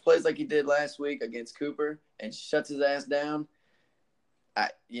Marsh plays like he did last week against Cooper and shuts his ass down,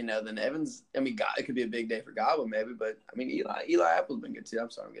 then Evans, it could be a big day for Godwin maybe. But, Eli Apple's been good too. I'm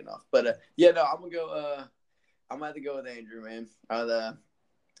sorry I'm getting off. But, I'm going to go I'm going to have to go with Andrew, man.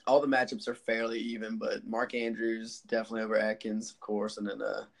 All the matchups are fairly even, but Mark Andrews definitely over Atkins, of course. And then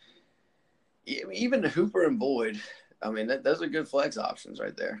even Hooper and Boyd, those are good flex options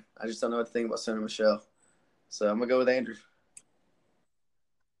right there. I just don't know what to think about Sonny Michel. So I'm going to go with Andrew.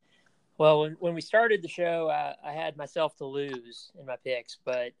 Well, when we started the show, I had myself to lose in my picks,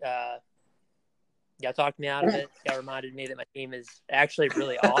 but y'all talked me out of it. Y'all reminded me that my team is actually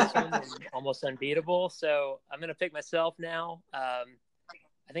really awesome and almost unbeatable. So I'm going to pick myself now.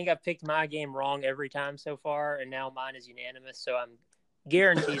 I think I've picked my game wrong every time so far, and now mine is unanimous. So I'm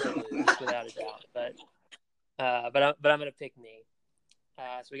guaranteed to lose without a doubt. But I'm going to pick me.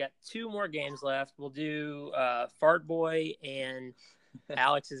 So we got 2 more games left. We'll do Fart Boy and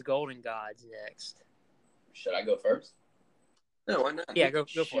Alex's Golden Gods next. Should I go first? No, why not? Yeah, go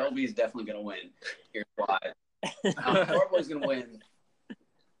for it. Shelby's definitely going to win. Here's why. Fart Boy's going to win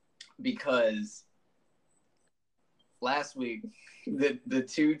because last week the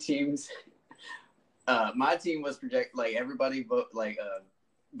 2 teams, my team was everybody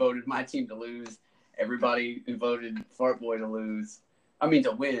voted my team to lose. Everybody who voted Fart Boy to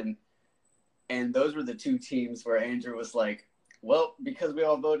win. And those were the 2 teams where Andrew was like, Well, because we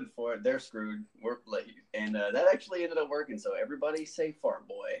all voted for it, they're screwed. We're late. And that actually ended up working. So everybody say fart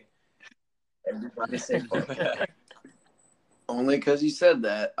boy. Everybody say fart boy. Only because you said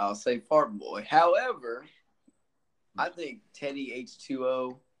that, I'll say fart boy. However, I think Teddy Bridge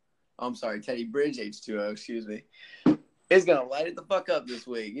H2O, excuse me, is going to light it the fuck up this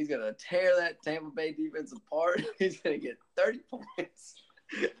week. He's going to tear that Tampa Bay defense apart. He's going to get 30 points.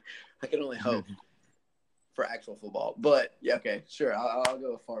 I can only hope for actual football. But, yeah, okay, sure. I'll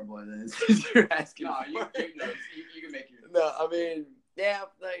go with fart boy then. Since you're asking. No, you can make your. No, I mean, yeah,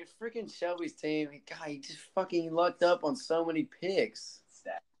 like freaking Shelby's team. God, he just fucking lucked up on so many picks.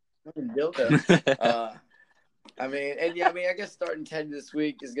 Fucking dildo. I mean, I guess starting Teddy this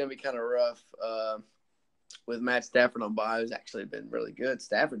week is going to be kind of rough. With Matt Stafford on bye, who's actually been really good.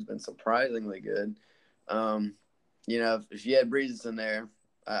 Stafford's been surprisingly good. If you had Breezes in there,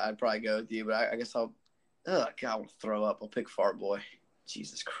 I'd probably go with you. But I guess I'll. Oh God, I want to throw up. I'll pick Fart Boy.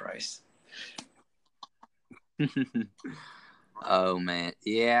 Jesus Christ. Oh man,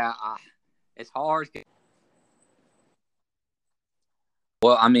 yeah, it's hard.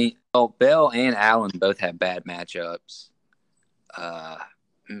 Well, I mean, Bell and Allen both have bad matchups.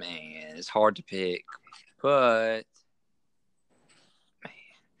 Man, it's hard to pick. But man,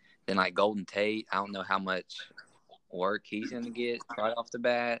 then like Golden Tate, I don't know how much work he's gonna get right off the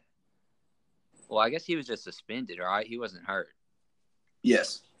bat. Well, I guess he was just suspended, right? He wasn't hurt.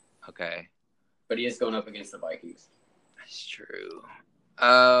 Yes. Okay. But he is going up against the Vikings. That's true.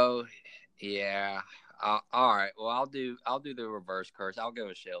 Oh, yeah. All right. Well, I'll do the reverse curse. I'll go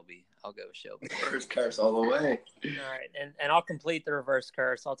with Shelby. Reverse curse all the way. All right, and I'll complete the reverse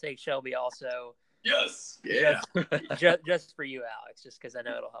curse. I'll take Shelby also. Yes. Yeah. Just for you, Alex, just because I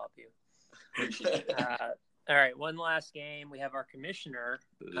know it'll help you. All right, one last game. We have our commissioner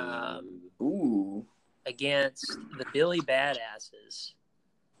against the Billy Badasses.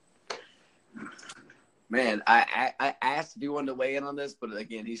 Man, I asked if he wanted to weigh in on this, but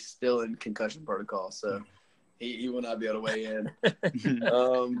again, he's still in concussion protocol, so he will not be able to weigh in.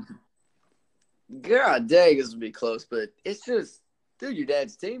 God dang, this would be close, but it's just, dude, your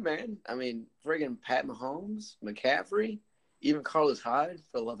dad's team, man. I mean, friggin' Pat Mahomes, McCaffrey, even Carlos Hyde,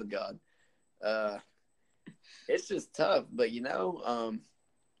 for the love of God. It's just tough, but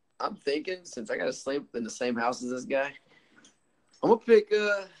I'm thinking since I got to sleep in the same house as this guy, I'm gonna pick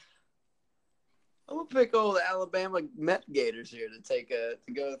old Alabama Met Gators here to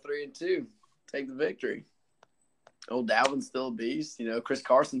go 3-2, take the victory. Old Dalvin's still a beast, Chris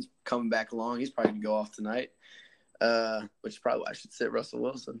Carson's coming back along. He's probably gonna go off tonight, which is probably why I should sit Russell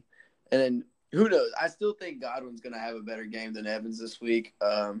Wilson. And then who knows? I still think Godwin's gonna have a better game than Evans this week.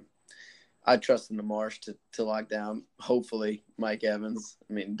 I trust in the Marsh to lock down, hopefully, Mike Evans.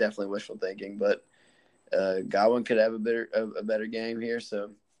 I mean, definitely wishful thinking, but Godwin could have a better game here. So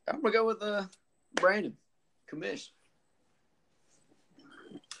I'm going to go with Brandon, commish.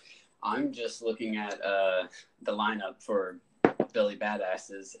 I'm just looking at the lineup for Billy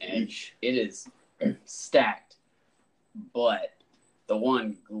Badasses, and it is stacked. But the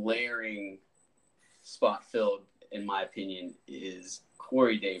one glaring spot filled, in my opinion, is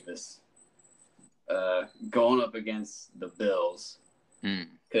Corey Davis. Going up against the Bills.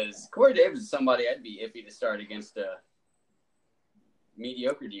 Because Corey Davis is somebody I'd be iffy to start against a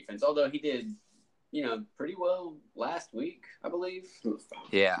mediocre defense, although he did, pretty well last week, I believe.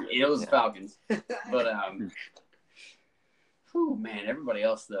 Yeah. It was Falcons. But, man, everybody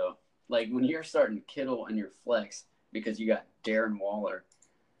else, though. Like, when you're starting Kittle in your flex because you got Darren Waller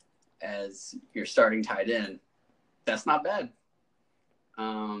as your starting tight end, that's not bad.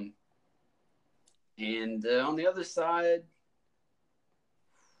 And on the other side,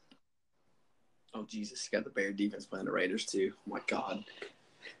 oh Jesus, got the Bear defense playing the Raiders too. Oh my God.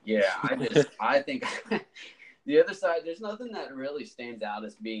 Yeah, I think the other side, there's nothing that really stands out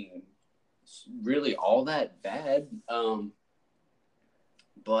as being really all that bad.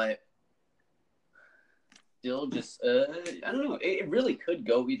 But still, just I don't know. It really could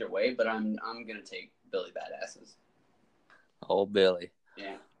go either way, but I'm gonna take Billy Badasses. Old Billy.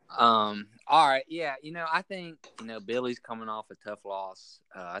 Yeah. All right. Yeah. I think, Billy's coming off a tough loss.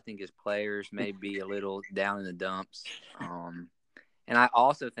 I think his players may be a little down in the dumps. And I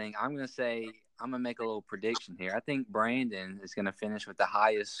also think I'm going to make a little prediction here. I think Brandon is going to finish with the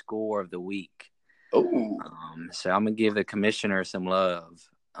highest score of the week. Oh. So I'm going to give the commissioner some love,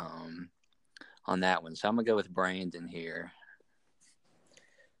 on that one. So I'm going to go with Brandon here.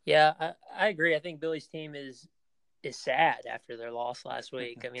 Yeah, I agree. I think Billy's team is sad after their loss last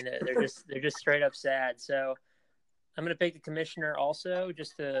week. I mean, they're just straight up sad. So I'm going to pick the commissioner also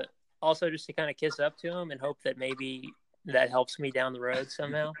just to kind of kiss up to him and hope that maybe that helps me down the road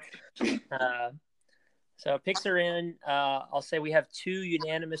somehow. So picks are in. I'll say we have 2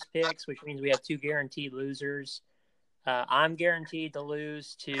 unanimous picks, which means we have 2 guaranteed losers. I'm guaranteed to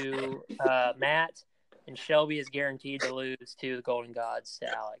lose to Matt, and Shelby is guaranteed to lose to the Golden Gods,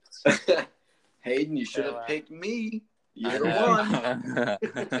 to Alex. Hayden, you should have picked me. You're one.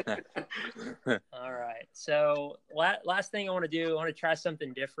 All right. So last thing I want to do, I want to try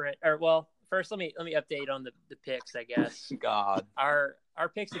something different. Or well, first let me update on the picks, I guess. God. Our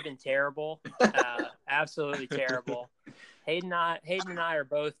picks have been terrible. Absolutely terrible. Hayden and I are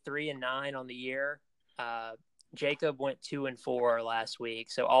both 3-9 on the year. Jacob went 2-4 last week,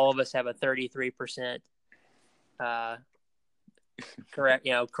 so all of us have a 33%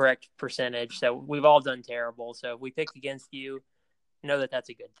 correct percentage. So we've all done terrible. So if we picked against you, know that that's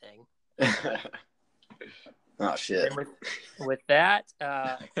a good thing. Oh shit! With that,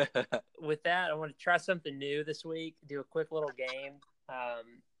 I want to try something new this week. Do a quick little game.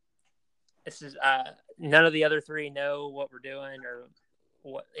 This is none of the other 3 know what we're doing or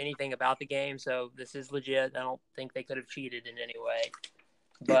anything about the game, so this is legit. I don't think they could have cheated in any way.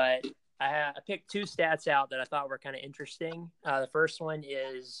 But I picked 2 stats out that I thought were kind of interesting. The first one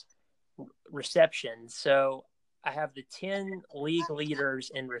is receptions. So I have the 10 league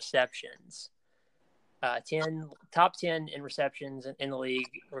leaders in receptions. Top 10 in receptions in the league,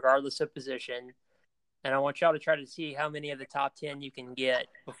 regardless of position. And I want y'all to try to see how many of the top 10 you can get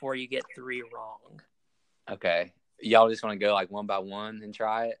before you get 3 wrong. Okay. Y'all just want to go like one by one and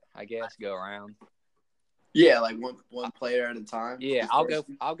try it, I guess, go around. Yeah, like one player at a time. Yeah,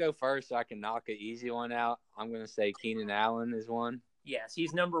 I'll go first so I can knock an easy one out. I'm going to say Keenan Allen is one. Yes,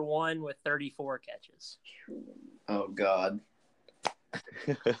 he's number 1 with 34 catches. Oh God.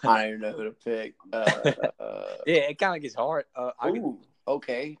 I don't even know who to pick. Yeah, it kind of gets hard.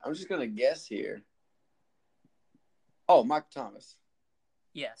 Okay. I'm just going to guess here. Oh, Mike Thomas.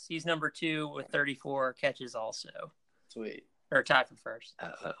 Yes, he's number 2 with 34 catches also. Sweet. Or tied for first.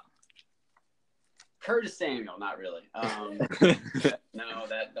 Curtis Samuel, not really. No,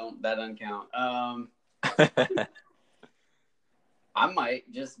 that doesn't count. I might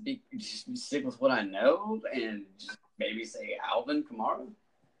just stick with what I know and just maybe say Alvin Kamara.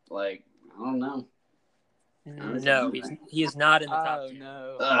 Like, I don't know. No, he is not in the top 10.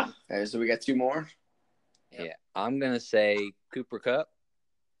 No. Okay, so we got 2 more. Yeah, I'm going to say Cooper Kupp.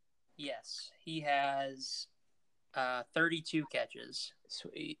 Yes, he has 32 catches.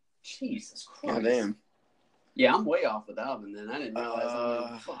 Sweet. Jesus Christ. God damn. Yeah, I'm way off with Alvin then. I didn't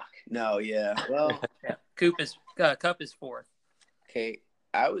realize. Fuck. No, yeah. Well, yeah. Kupp is 4th. Okay,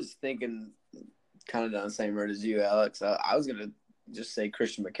 I was thinking kind of down the same road as you, Alex. I was going to just say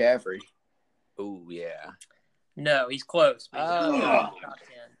Christian McCaffrey. Oh, yeah. No, he's close. But he's not in the top 10.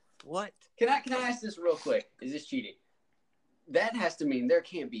 What? Can I ask this real quick? Is this cheating? That has to mean there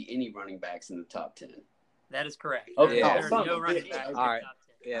can't be any running backs in the top 10. That is correct. Okay. There Yeah. are no running backs in the All right. top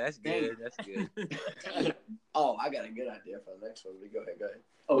 10. Yeah, that's good. That's good. Oh, I got a good idea for the next one. Go ahead.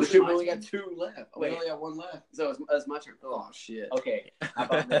 Oh, Well, it's shoot, my we only turn? got 2 left. Wait. We only got 1 left. So it's my turn. Oh, shit. Okay. How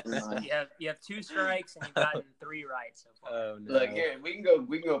about this? You have 2 strikes and you've gotten 3 right so far. Oh, no. Look, here we can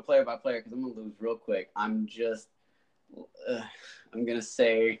go player by player because I'm gonna lose real quick. I'm gonna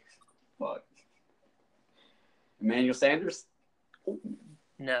say, fuck, Emmanuel Sanders.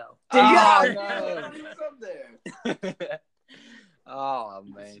 No. Oh, no. What's up there? Oh,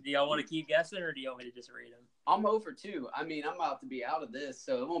 man. Do y'all want to keep guessing or do you want me to just read them? I'm over 2. I mean, I'm about to be out of this,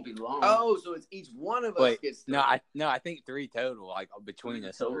 so it won't be long. Oh, so it's each one of us Wait, gets 3. I think 3 total, like between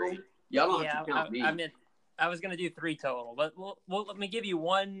us. total. Y'all don't Yeah, have to count me. I meant I was going to do 3 total, but we'll let me give you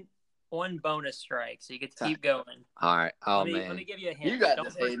one bonus strike so you get to keep going. All right. Oh, let man. me give you a hint. You got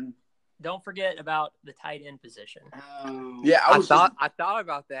this, Hayden. Don't forget about the tight end position. Yeah, I thought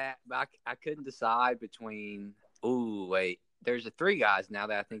about that, but I couldn't decide between. Ooh, wait. There's 3 guys now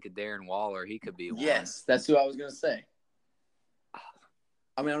that I think of Darren Waller. He could be one. Yes, that's who I was going to say.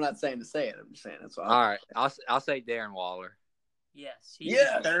 I mean, I'm not saying to say it. I'm just saying that's why. All right. I'll say Darren Waller. Yes, he's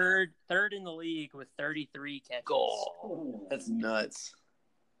third in the league with 33 catches. Goal. That's nuts.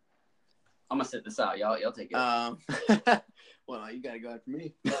 I'm gonna sit this out. Y'all take it. Well, you got to go after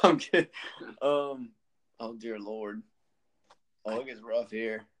me. No, I'm kidding. Oh dear Lord. Oh, it gets rough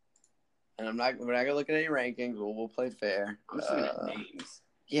here. And we're not gonna look at any rankings. We'll play fair. I'm just looking at names.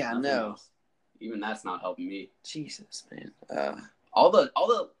 Yeah, I Nothing know. else. Even that's not helping me. Jesus, man. All the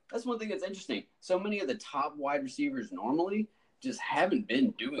that's one thing that's interesting. So many of the top wide receivers normally just haven't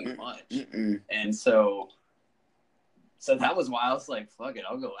been doing much. And so that was why I was like, fuck it,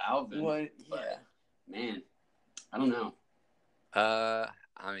 I'll go Alvin. What? But, man, I don't know. I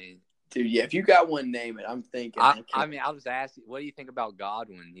mean, Dude, yeah, if you got one, name it. I'm thinking. I mean, I'll just ask you, what do you think about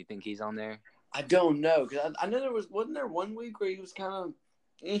Godwin? You think he's on there? I don't know because I know wasn't there 1 week where he was kind of,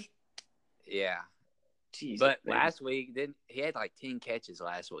 Yeah. Jeez, But last week, he had like 10 catches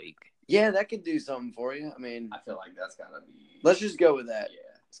last week. Yeah, that could do something for you. I mean, I feel like that's gotta be. Let's just go with that. Yeah.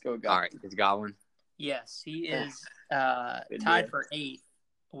 Let's go with Godwin. All right, it's Godwin. Yes, he is tied for 8th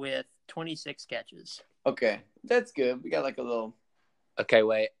with 26 catches. Okay, that's good. We got like a little. Okay,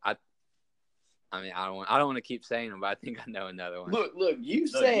 wait. I mean, I don't want to keep saying them, but I think I know another one. Look. You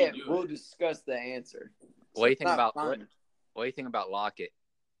say it. We'll discuss the answer. What do you think about what do you think about Lockett?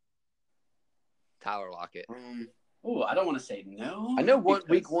 Tyler Lockett. Oh, I don't want to say no. I know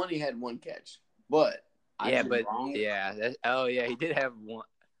week 1 he had 1 catch, but he did have one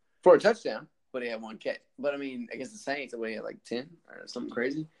for a touchdown, but he had 1 catch. But I mean, against the Saints, he had like 10 or something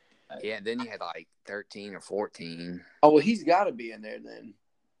crazy. Yeah, then he had like 13 or 14. Oh well, he's got to be in there then.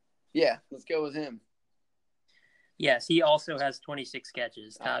 Yeah, let's go with him. Yes, he also has 26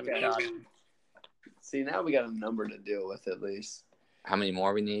 catches. Tied with Godwin. See, now we got a number to deal with at least. How many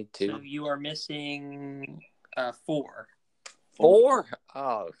more we need? 2. So you are missing 4. 4?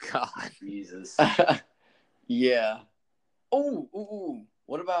 Oh God, Jesus. Yeah. Oh.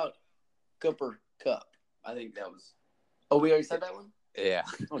 What about Cooper Kupp? I think that was. Oh, we already said that one. Yeah.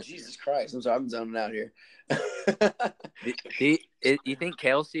 Oh Jesus Christ! I'm sorry, I'm zoning out here. You think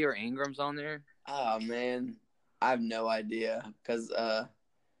Kelsey or Ingram's on there? Oh man, I have no idea because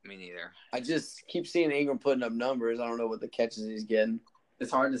me neither. I just keep seeing Ingram putting up numbers. I don't know what the catches he's getting.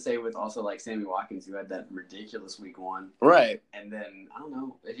 It's hard to say with also like Sammy Watkins, who had that ridiculous week 1, right? And then I don't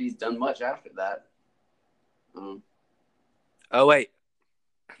know if he's done much after that. Oh wait,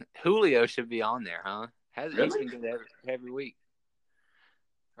 Julio should be on there, huh? He's Really? been good every week.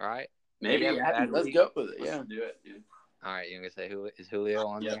 All right. Maybe. Let's go with it. Yeah. Let's do it. Yeah. All right. You're gonna say is Julio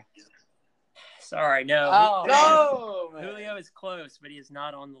on there? Sorry, no. Oh, no, man. Julio is close, but he is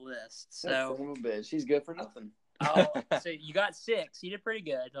not on the list. That So, son of a bitch. He's good for nothing. so you got 6. You did pretty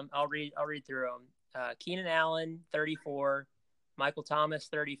good. I'll read through them. Keenan Allen, 34. Michael Thomas,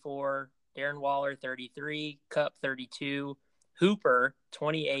 34. Darren Waller, 33. Kupp, 32. Hooper,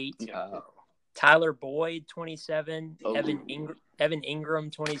 28. Oh. Tyler Boyd, 27. Oh. Evan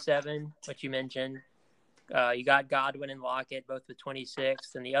Ingram, 27, which you mentioned. You got Godwin and Lockett, both with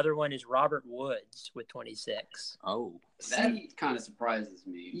 26. And the other one is Robert Woods with 26. Oh. That kind of surprises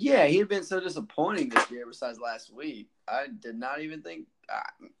me. Yeah, he had been so disappointing this year besides last week. I did not even think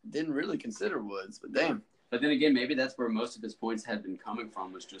 – didn't really consider Woods, but damn. But then again, maybe that's where most of his points had been coming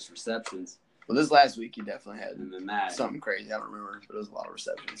from, was just receptions. Well, this last week he definitely had And then that. something crazy. I don't remember, but it was a lot of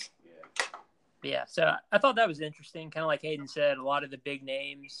receptions. Yeah. Yeah, so I thought that was interesting. Kind of like Hayden said, a lot of the big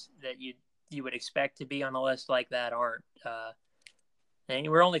names that you would expect to be on a list like that aren't. And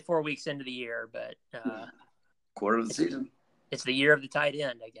we're only 4 weeks into the year, but Quarter of the season. It's the year of the tight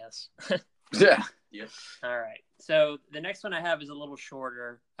end, I guess. Yeah. Yep. All right. So the next one I have is a little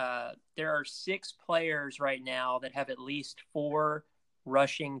shorter. There are 6 players right now that have at least 4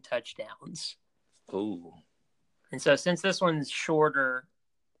 rushing touchdowns. Ooh. And so since this one's shorter,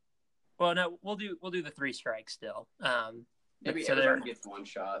 well, no, we'll do the 3 strikes still. Maybe so everyone gets one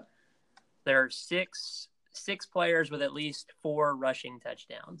shot. There are six players with at least 4 rushing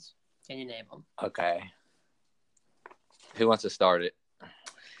touchdowns. Can you name them? Okay. Who wants to start it?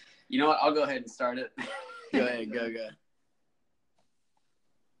 You know what? I'll go ahead and start it. Go ahead. Go.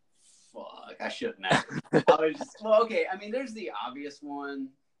 Fuck, I shouldn't have. Okay. I mean, there's the obvious one,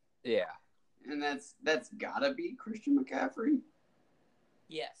 Yeah. and that's gotta be Christian McCaffrey.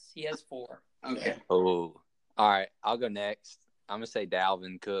 Yes, he has 4. Okay. Oh. All right. I'll go next. I'm gonna say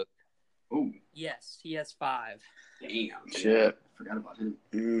Dalvin Cook. Ooh, Yes, he has 5. damn. Dude. Shit. I forgot about him.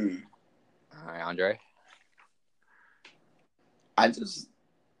 All right, Andre.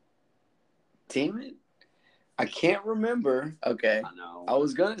 Damn it. I can't remember. Okay. I know. I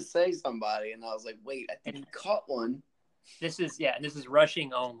was going to say somebody, and I was like, wait, I think I caught one. This is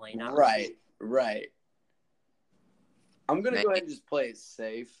rushing only, not Right. I'm going to go ahead and just play it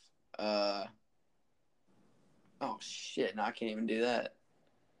safe. Oh, shit. No, I can't even do that.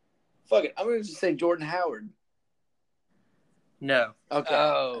 Fuck it. I'm going to just say Jordan Howard. No. Okay.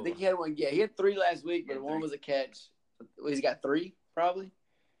 Oh. I think he had one. Yeah, he had 3 last week, but one was a catch. He's got 3, probably.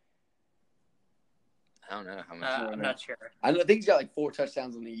 I don't know how much. I'm not sure. I think he's got like 4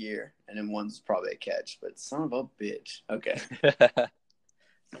 touchdowns in a year, and then one's probably a catch. But son of a bitch. Okay.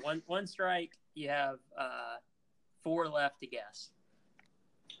 So one strike. You have 4 left to guess.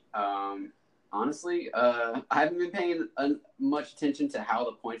 Honestly, I haven't been paying much attention to how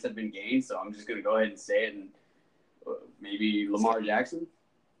the points have been gained, so I'm just gonna go ahead and say it, and maybe Lamar Jackson.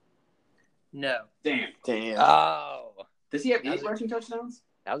 No. Damn. Oh, Does he have 8 rushing touchdowns?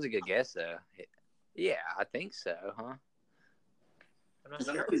 that was a good guess, though. Yeah, I think so, huh? I'm not Because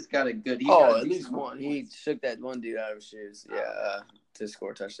I know sure. he's got a good. At least one. He shook that one dude out of his shoes. Yeah, to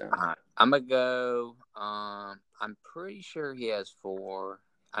score a touchdown. All right, I'm gonna go. I'm pretty sure he has 4.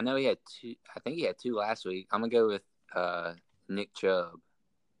 I know he had 2. I think he had 2 last week. I'm gonna go with Nick Chubb.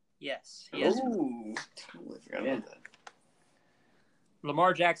 Yes. He has. Ooh, totally forgot about that.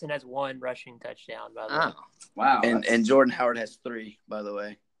 Lamar Jackson has 1 rushing touchdown, by the way. Oh, Wow. And Jordan Howard has 3, by the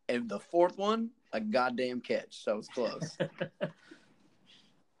way. And the 4th one, a goddamn catch. So it's close.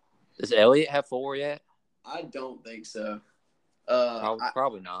 does Elliott have 4 yet? I don't think so.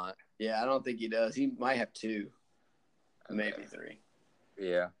 Probably not. Yeah, I don't think he does. He might have 2, maybe 3.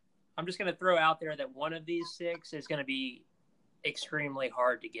 Yeah. I'm just going to throw out there that one of these 6 is going to be extremely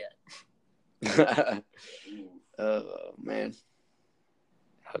hard to get. Oh man.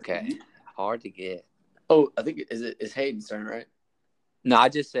 Okay. Hard to get. Oh, I think it's Hayden's turn, right? No, I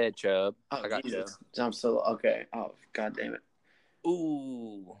just said Chubb. Oh, I got Jesus. I'm so okay. Oh, god damn it. Chubb.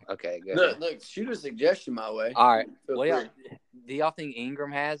 Ooh. Okay, good. Look, shoot a suggestion my way. All right. Feel Well, free. do y'all think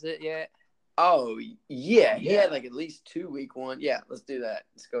Ingram has it yet? Oh yeah, he Yeah. had like at least 2 week 1. Yeah, let's do that.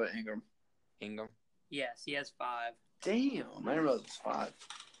 Let's go with Ingram. Ingram. Yes, he has 5. Damn, I didn't realize it was 5.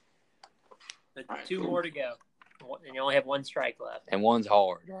 But All right, 2 cool. more to go. And you only have 1 strike left. And one's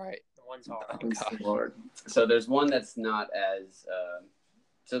hard, right? And one's hard. gosh. Lord. So there's one that's not as.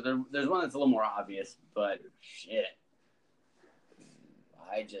 There's one that's a little more obvious, but shit.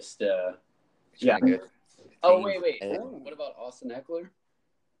 I just. Yeah. Good. Oh wait. Hey. Ooh, what about Austin Eckler?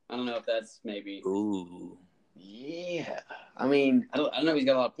 I don't know if that's maybe. Ooh. Yeah, I mean, I don't know if he's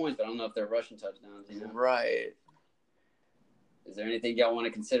got a lot of points, but I don't know if they're rushing touchdowns. You know? right. Is there anything y'all want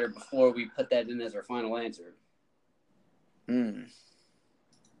to consider before we put that in as our final answer? I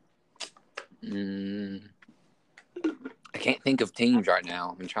can't think of teams right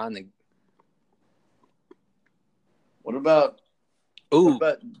now. I'm trying to. What about Ooh,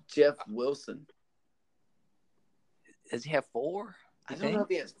 Jeff Wilson? does he have 4? I don't know if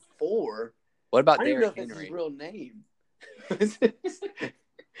he has 4. What I about don't even know Derrick if that's his Henry? real name.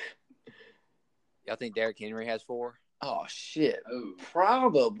 Y'all think Derrick Henry has 4? Oh shit. Oh,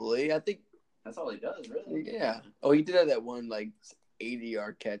 Probably. I think. that's all he does, really. Yeah. Oh, he did have that one like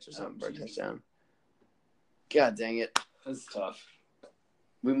 80-yard catch or something for a geez. touchdown. God dang it. That's tough.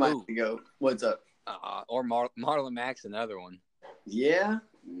 We might Ooh. have to go. What's up? Or Marlon Mack's another one. Yeah,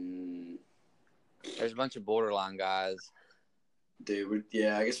 There's a bunch of borderline guys. dude.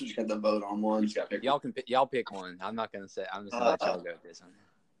 Yeah, I guess we just got to vote on one. Y'all pick one. I'm not gonna say. I'm just gonna let y'all go with this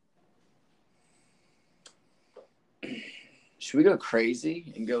one. Should we go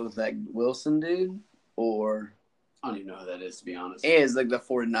crazy and go with that Wilson dude, or I don't even know who that is, to be honest. is like the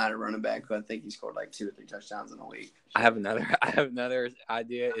 49er running back who I think he scored like 2 or 3 touchdowns in a week? I have another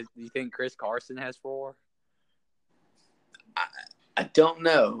idea. Do you think Chris Carson has 4? I don't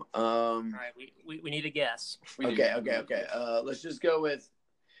know. All right, we need a guess. Okay. Let's just go with.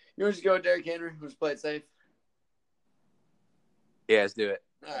 You want to just go with Derrick Henry? We'll just play it safe. Yeah, let's do it.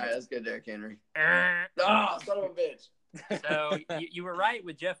 All right, let's go Derrick Henry. So Oh, son of a bitch. you were right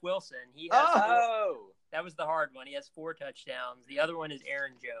with Jeff Wilson. He has Oh. that was the hard one. He has 4 touchdowns. The other one is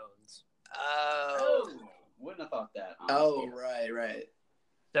Aaron Jones. Oh. Wouldn't have thought that. Oh, honestly. right.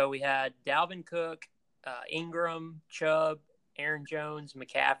 So we had Dalvin Cook, Ingram, Chubb, Aaron Jones,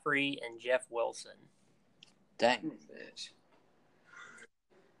 McCaffrey, and Jeff Wilson. Dang. Bitch.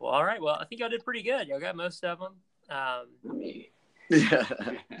 Well, all right. Well, I think y'all did pretty good. Y'all got most of them. Me. Yeah.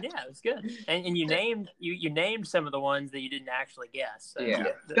 Yeah, it was good. And you named some of the ones that you didn't actually guess. So Yeah,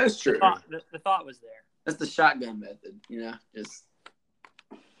 that's true. The thought was there. That's the shotgun method, just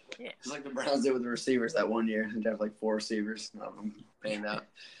Yeah. just like the Browns did with the receivers that one year. They have like 4 receivers. None of them panned out.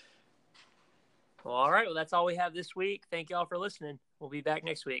 Well, all right. Well, that's all we have this week. Thank y'all for listening. We'll be back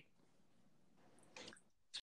next week.